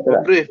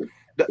 etc.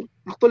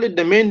 Actually,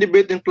 the main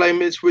debate in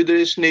climate is whether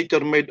it's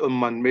nature-made or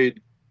man-made.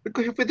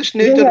 Because if it is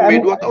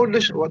nature-made,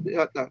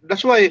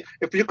 that's why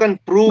if you can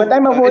prove. But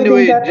I'm avoiding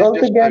anyway, that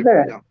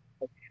altogether.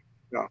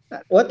 Yeah.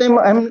 What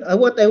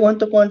I want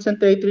to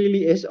concentrate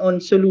really is on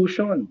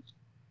solutions.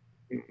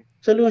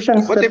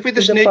 Solutions. But if it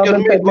is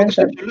nature-made, what is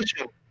the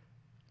solution?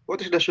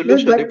 What is the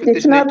solution? But if it it's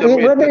is not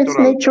whether it's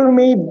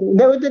nature-made,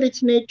 whether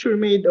it's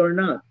nature-made or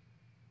not.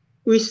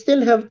 We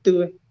still have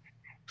to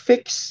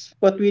fix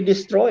what we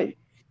destroy,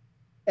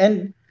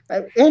 and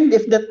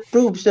if that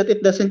proves that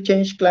it doesn't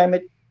change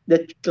climate,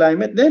 then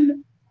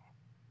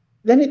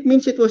it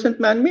means it wasn't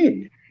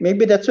man-made.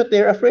 Maybe that's what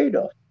they're afraid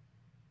of.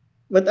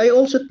 But I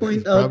also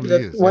point out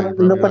that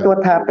look at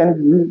what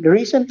happened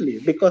recently.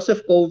 Because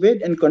of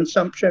COVID and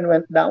consumption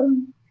went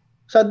down,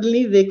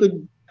 suddenly they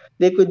could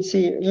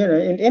see,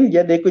 in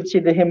India they could see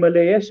the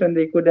Himalayas when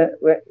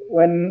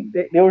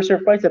they were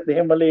surprised that the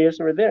Himalayas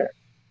were there,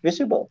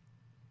 visible.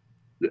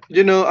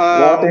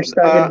 Water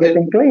started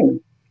getting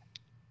clean.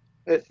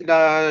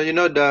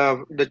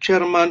 The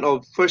chairman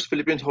of First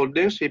Philippines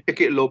Holdings,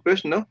 Piquet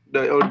Lopez,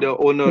 the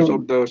owners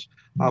of those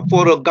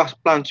 4 gas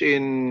plants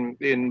in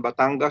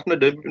Batangas. No,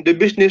 the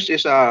business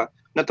is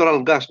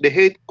natural gas. They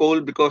hate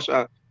coal because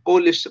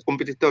coal is a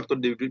competitor to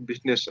the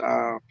business,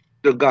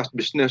 the gas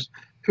business.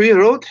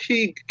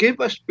 He gave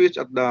a speech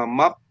at the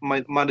MAP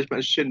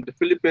Management in the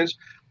Philippines,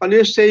 and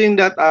he's saying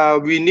that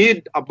we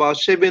need about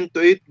 7 to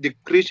 8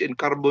 decrease in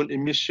carbon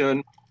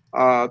emission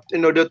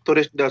in order to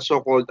reach the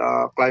so-called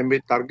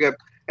climate target.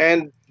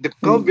 And the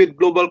COVID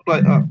global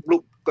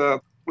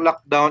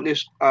lockdown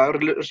is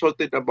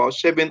resulted about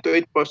 7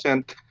 to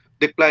 8%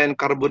 decline in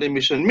carbon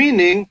emission,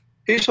 meaning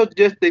he's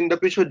suggesting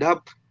that we should have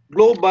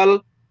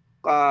global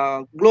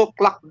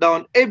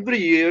lockdown every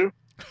year,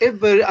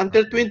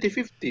 until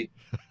 2050.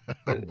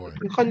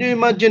 Can you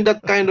imagine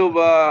that kind of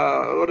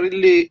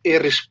really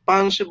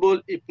irresponsible,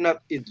 if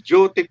not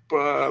idiotic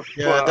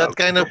that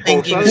kind of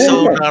proposal? thinking is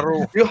so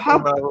narrow. You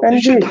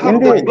should have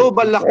the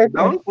global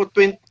lockdown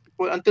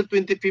until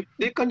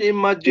 2050. Can you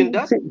imagine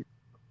that?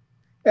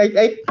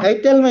 I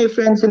tell my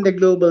friends in the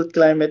global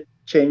climate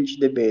change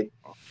debate,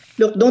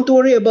 look, don't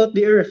worry about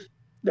the Earth.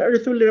 The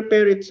Earth will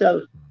repair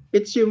itself.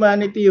 It's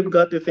humanity you've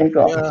got to think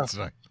of. Yeah. That's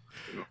right.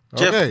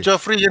 Okay.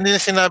 Jeffrey, yan din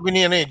sinabi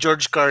ni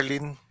George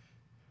Carlin.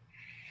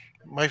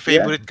 My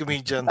favorite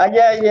comedian.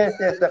 Yes,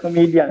 the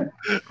comedian.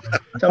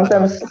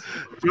 Sometimes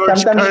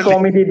Carlin.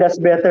 comedy does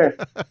better.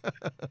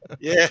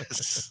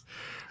 Yes.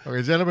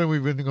 Okay, gentlemen,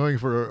 we've been going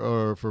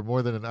for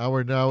more than an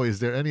hour now. Is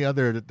there any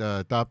other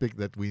topic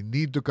that we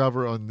need to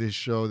cover on this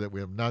show that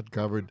we have not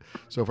covered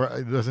so far?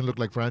 It doesn't look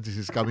like Francis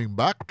is coming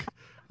back,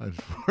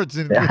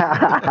 unfortunately.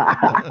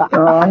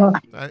 I'm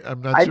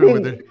not sure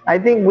whether. I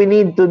think we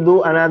need to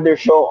do another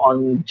show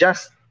on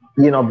just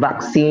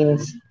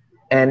vaccines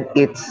and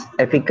its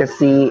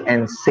efficacy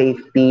and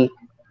safety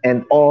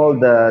and all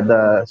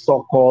the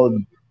so-called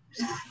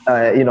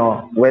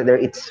whether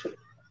it's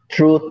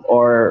truth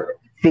or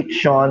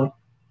fiction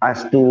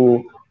as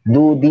to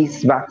do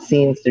these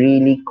vaccines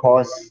really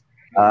cause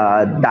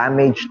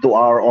damage to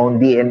our own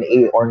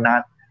DNA or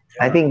not.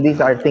 I think these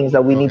are things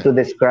that we need to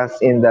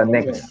discuss in the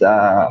next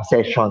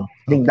session.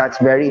 I think that's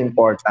very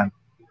important.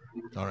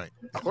 All right.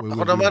 Ako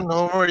naman,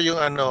 Homer,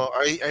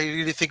 I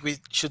really think we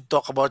should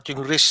talk about yung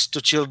risk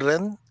to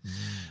children,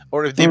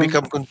 or if they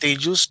become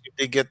contagious, if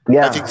they get,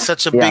 I think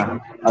such a big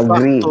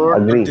factor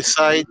to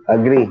decide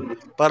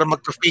para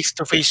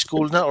magka-face-to-face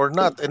school na or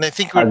not. And I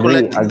think we're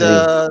collecting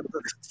the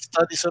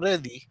studies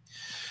already.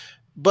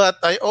 But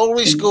I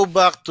always go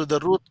back to the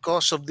root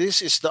cause of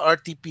this is the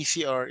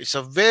RT-PCR. It's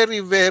a very,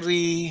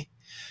 very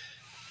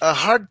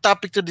hard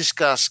topic to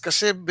discuss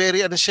kasi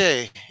very,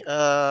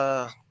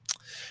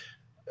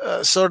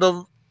 sort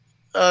of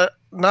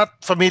not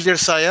familiar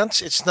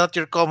science. It's not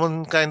your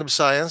common kind of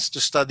science to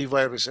study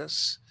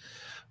viruses.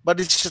 But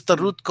it's just the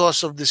root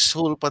cause of this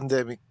whole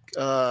pandemic,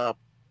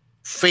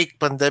 fake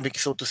pandemic,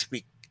 so to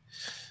speak.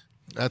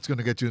 That's going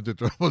to get you into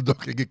trouble,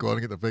 Doc Iggy,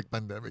 calling it a fake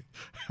pandemic.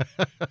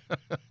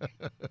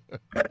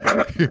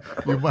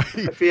 You might.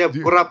 If we have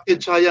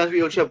corrupted science,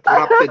 we also have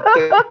corrupted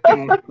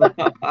testing.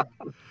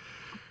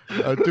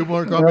 Two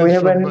more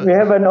comments. We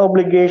have an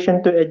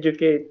obligation to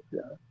educate.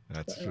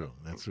 That's true.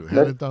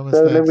 Helen Thomas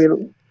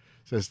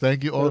says,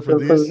 thank you all for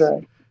this.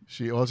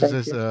 She also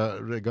says,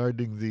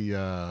 regarding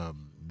the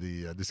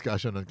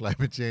discussion on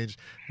climate change,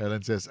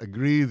 Helen says,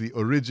 agree, the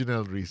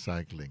original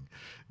recycling.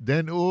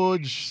 Then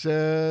Oj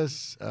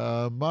says,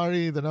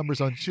 Mari, the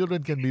numbers on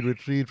children can be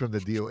retrieved from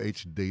the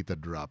DOH data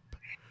drop.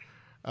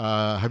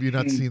 Have you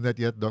not seen that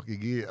yet, Doc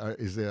Iggy?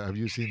 Have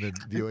you seen the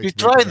DOH? We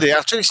tried it.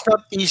 Actually, it's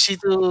not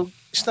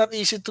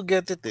easy to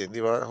get it in.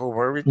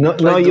 Homer,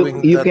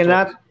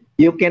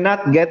 you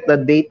cannot get the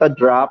data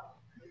drop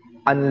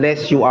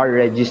unless you are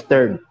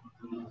registered.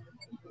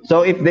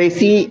 So if they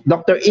see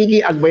Dr.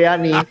 Iggy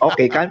Agbayani,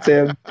 okay,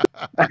 cancel.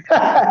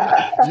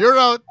 You're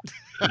out.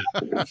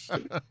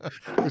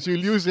 Because you'll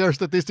use your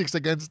statistics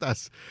against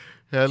us.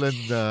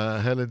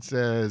 Helen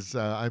says,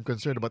 I'm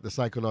concerned about the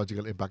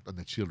psychological impact on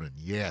the children.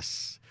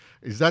 Yes.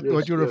 Is that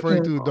what you're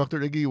referring to, Dr.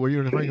 Iggy? Were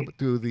you referring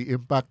to the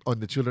impact on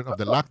the children of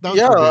the lockdown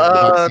or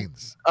the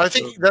vaccines? I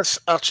think that's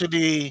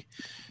actually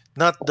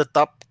not the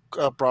top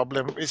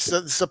problem. It's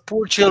the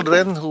poor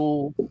children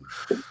who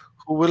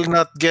will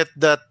not get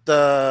that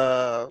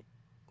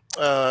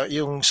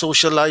yung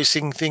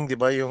socializing thing,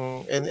 diba?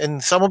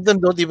 And some of them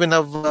don't even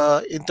have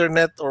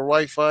internet or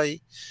Wi-Fi.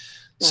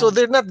 So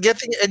they're not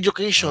getting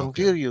education,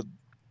 period.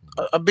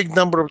 A big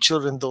number of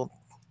children don't.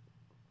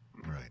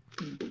 Right.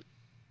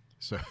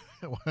 So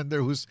I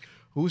wonder who's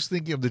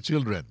thinking of the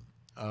children.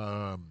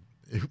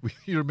 If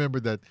you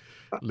remember that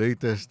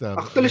latest...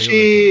 Actually,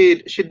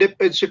 she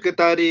DepEd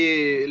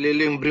Secretary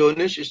Liling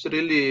Briones is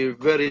really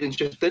very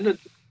insistent.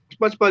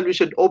 Much we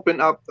should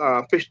open up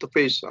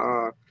face-to-face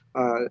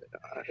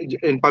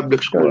in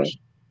public schools.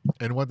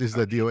 And what is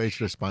the DOH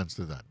response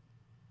to that?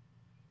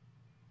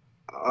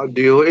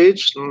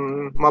 DOH,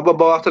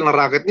 mababawasan ng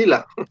racket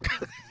nila.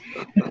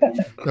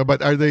 No,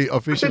 but are they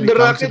officially the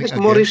racket is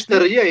more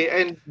hysteria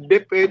and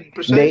DepEd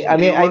precisely.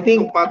 I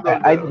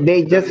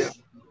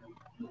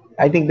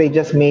think they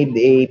just made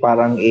a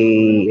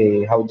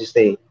how do you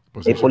say,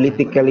 a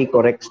politically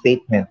correct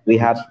statement. We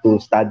have to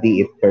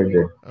study it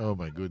further. Oh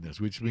my goodness.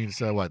 Which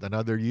means what?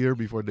 Another year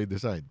before they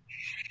decide?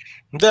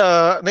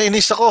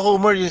 Nainis ako,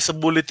 Homer, yung sa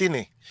bulletin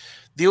eh.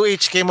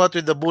 DOH came out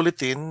with the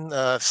bulletin.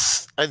 A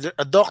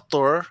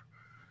doctor,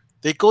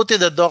 they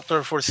quoted a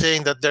doctor for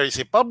saying that there is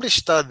a published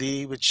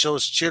study which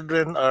shows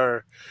children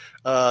are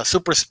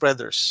super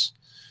spreaders.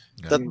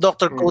 That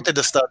doctor quoted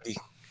the study.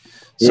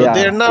 So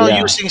they're now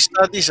using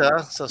studies.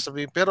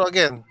 Pero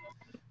again,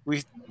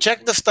 we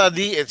checked the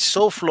study. It's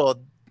so flawed.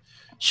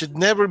 Should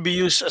never be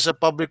used as a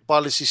public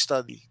policy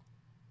study.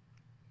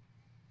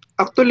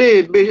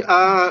 Actually,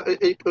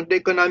 on the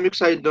economic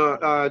side,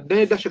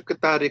 the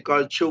Secretary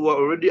Carl Chua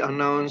already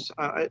announced,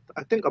 I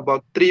think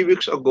about 3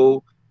 weeks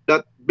ago,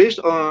 that based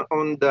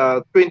on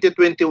the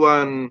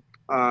 2021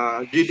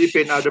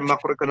 GDP and other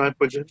macroeconomic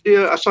projections,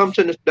 the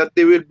assumption is that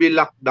they will be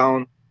locked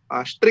down,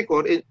 strict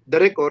or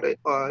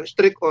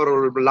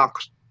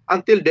relaxed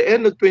until the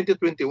end of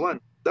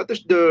 2021. That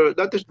is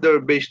their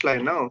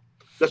baseline now.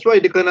 That's why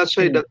they cannot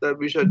say that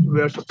we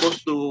are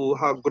supposed to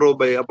grow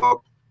by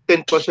about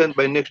 10%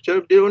 by next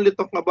year. They're only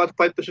talking about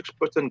 5 to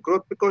 6%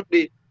 growth because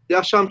the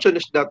assumption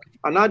is that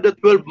another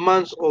 12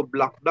 months of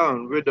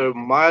lockdown, whether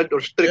mild or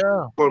strict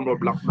form of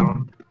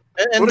lockdown.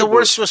 And the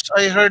worst was,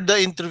 I heard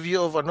the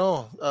interview of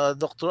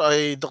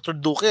Dr.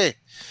 Duque.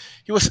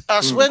 He was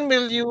asked, when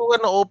will you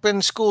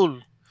open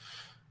school?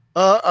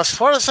 As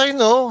far as I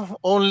know,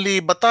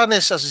 only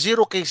Batanes has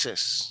 0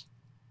 cases.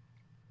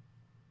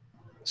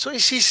 So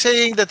is he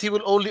saying that he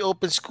will only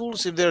open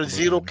schools if there are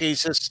zero Batanes.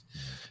 cases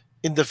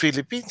in the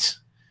Philippines?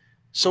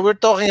 So we're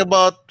talking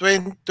about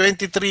 20,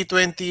 23,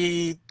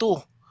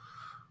 22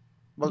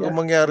 bago Yeah.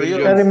 mangyari If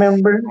yun. I Million.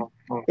 remember, Oh,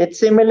 oh. it's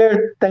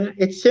similar to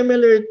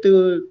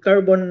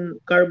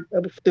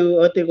to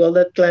what you call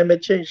that,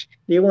 climate change.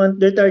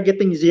 They're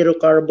targeting zero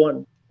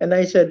carbon. And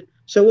I said,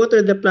 so what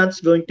are the plants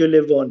going to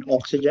live on?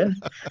 Oxygen?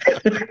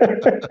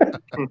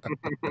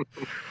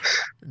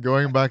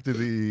 Going back to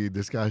the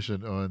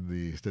discussion on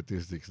the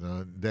statistics,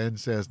 no, Dan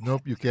says,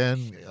 nope, you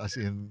can, as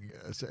in,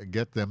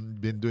 get them.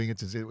 Been doing it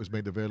since it was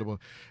made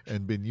available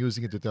and been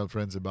using it to tell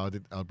friends about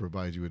it. I'll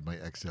provide you with my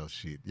Excel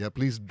sheet. Yeah,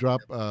 please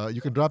drop, you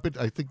can drop it,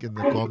 I think, in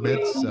the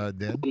comments,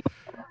 Dan.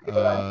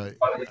 Uh,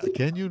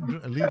 can you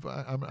leave?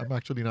 I'm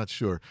actually not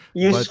sure.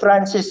 Use But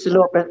Francis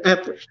Lopez.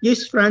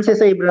 Use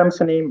Francis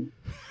Abrams' name.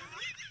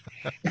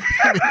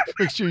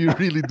 make sure you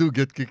really do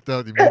get kicked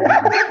out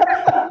immediately.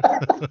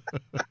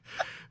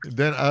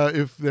 Then,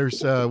 if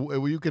there's,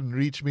 you can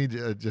reach me.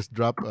 Just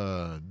drop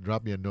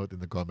me a note in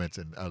the comments,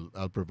 and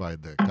I'll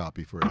provide the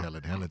copy for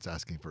Helen. Helen's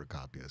asking for a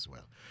copy as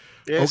well.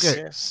 Yes,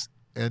 Okay, yes.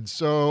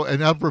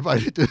 and I'll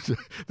provide it to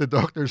the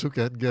doctors who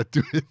can't get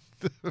to it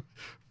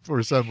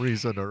for some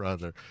reason or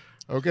other.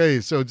 Okay,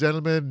 so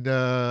gentlemen,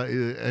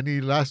 any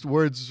last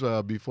words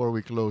before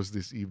we close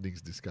this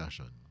evening's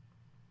discussion?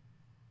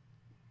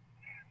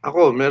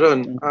 Ako,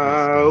 meron. Yes, go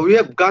ahead. We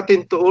have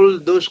gotten to all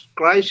those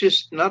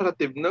crisis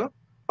narrative, no?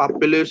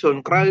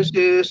 Population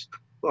crisis,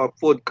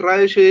 food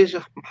crisis,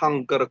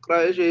 hunger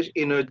crisis,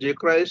 energy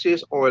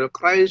crisis, oil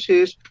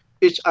crisis,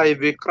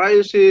 HIV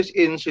crisis,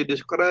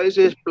 insidious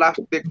crisis,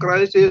 plastic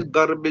crisis,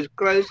 garbage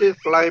crisis,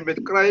 climate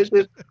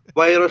crisis,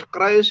 virus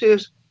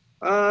crisis.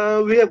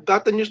 We have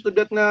gotten used to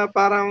that na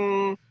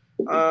parang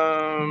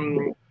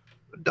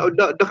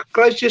the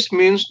crisis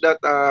means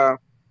that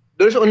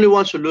there's only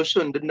one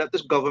solution, and that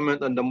is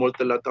government and the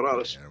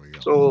multilaterals. There we go.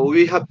 So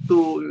we have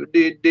to,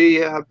 they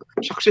have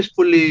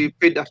successfully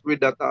fed us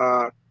with that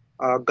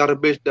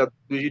garbage that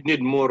we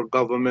need more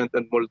government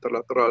and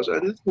multilaterals,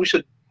 and we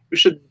should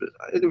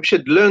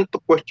learn to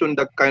question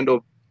that kind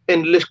of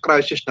endless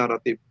crisis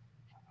narrative.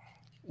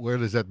 Where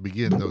does that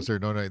begin, though, sir?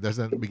 No, it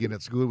doesn't begin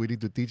at school. We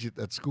need to teach it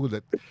at school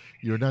that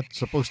you're not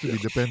supposed to be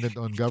dependent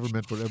on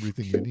government for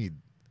everything you need.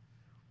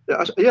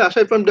 Yeah,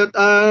 aside from that,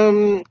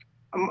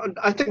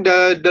 I think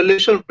the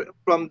lesson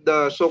from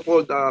the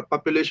so-called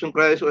population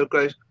crisis, oil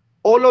crisis,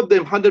 all of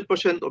them, 100%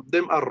 of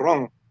them are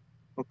wrong.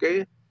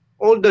 Okay,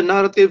 all the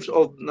narratives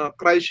of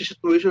crisis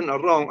situation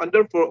are wrong, and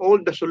therefore all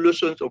the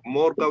solutions of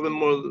more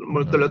government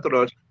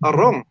multilaterals are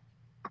wrong.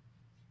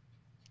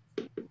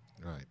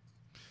 Right.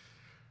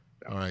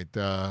 All right.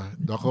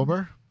 Doc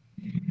Homer?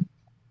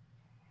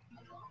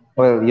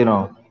 Well,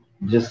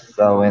 just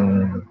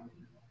when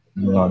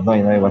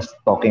Noy was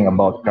talking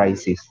about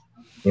crisis,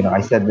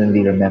 I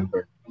suddenly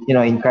remember,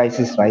 in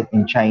crisis, right?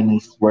 In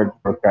Chinese word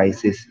for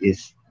crisis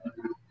is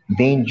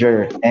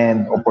danger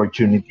and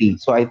opportunity.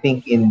 So I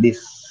think in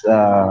this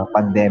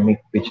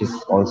pandemic, which is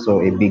also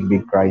a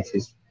big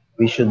crisis,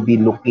 we should be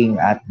looking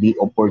at the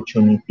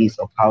opportunities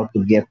of how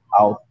to get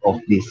out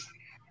of this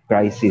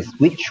crisis,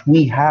 which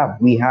we have.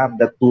 We have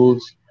the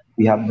tools,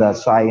 we have the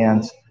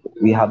science,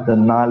 we have the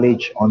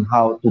knowledge on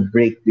how to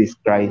break this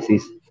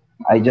crisis.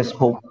 I just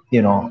hope,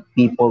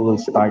 people will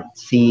start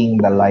seeing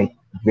the light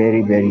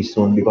very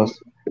soon, because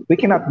we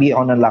cannot be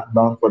on a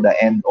lockdown for the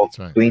end of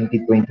That's right.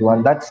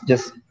 2021. That's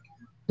just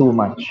too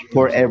much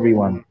for Absolutely.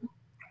 everyone.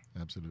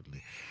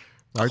 Absolutely.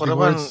 Ako Parting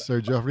naman, words,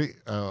 Sir Geoffrey?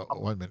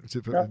 1 minute.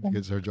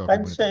 Get Sir Geoffrey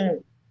I'd muna. say,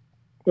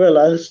 well,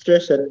 I'll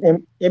stress it.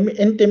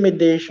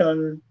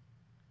 Intimidation,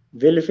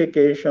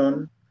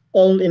 vilification,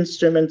 all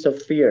instruments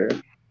of fear,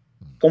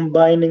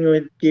 combining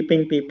with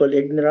keeping people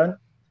ignorant,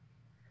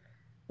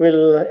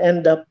 will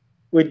end up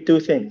with two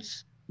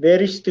things: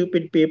 very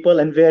stupid people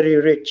and very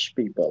rich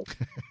people.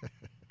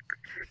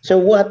 So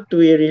what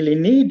we really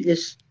need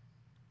is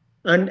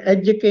an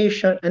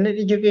educated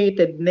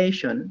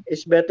nation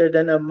is better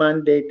than a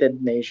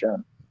mandated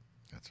nation.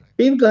 That's right.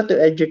 We've got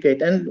to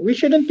educate, and we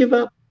shouldn't give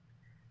up.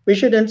 We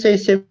shouldn't say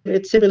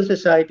it's civil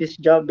society's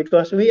job,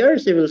 because we are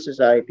civil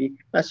society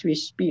as we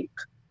speak.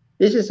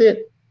 This is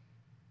it.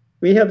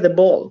 We have the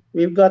ball.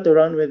 We've got to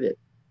run with it.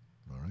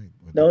 All right.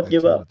 Don't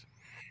give up.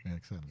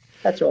 Excellent.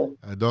 That's all.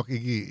 Doc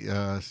Iggy,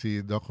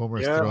 si Doc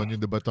Homer's Yeah. thrown you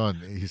the baton.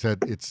 He said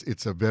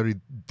it's a very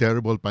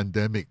terrible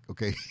pandemic.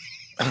 Okay.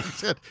 He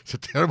said it's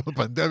a terrible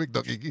pandemic,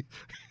 Doc Iggy.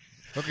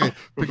 Okay,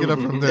 pick it up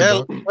from there,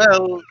 well, Doc.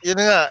 well, yun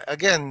na nga,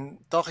 again,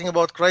 talking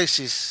about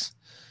crisis,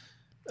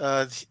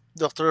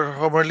 Dr.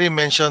 Homer Lee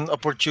mentioned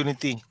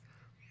opportunity.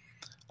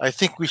 I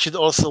think we should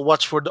also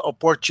watch for the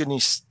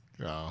opportunists.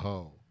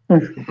 Oh.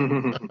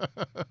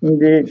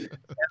 Indeed.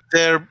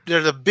 They're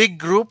the big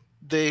group.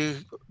 They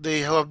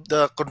have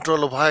the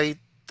control of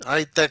high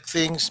tech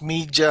things,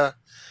 media,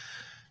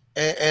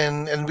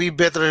 and we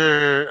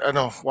better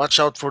watch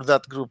out for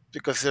that group,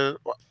 because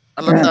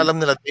alam na alam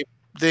nila,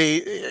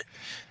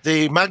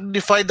 they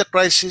magnify the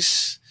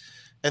crisis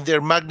and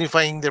they're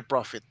magnifying their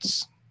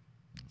profits.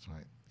 That's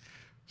right.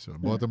 So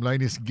bottom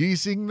line is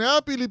gising na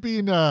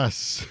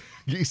Pilipinas.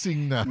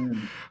 Gising na.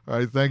 All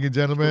right, thank you,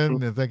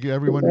 gentlemen, and thank you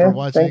everyone for Yeah,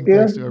 watching. thank you.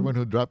 Thanks to everyone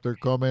who dropped their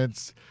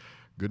comments.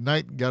 Good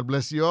night. God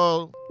bless you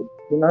all.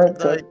 Good night,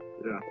 sir. Right.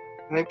 Yeah.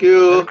 Thank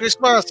you. Merry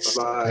Christmas.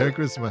 Bye-bye. Merry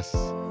Christmas.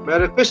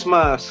 Merry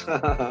Christmas.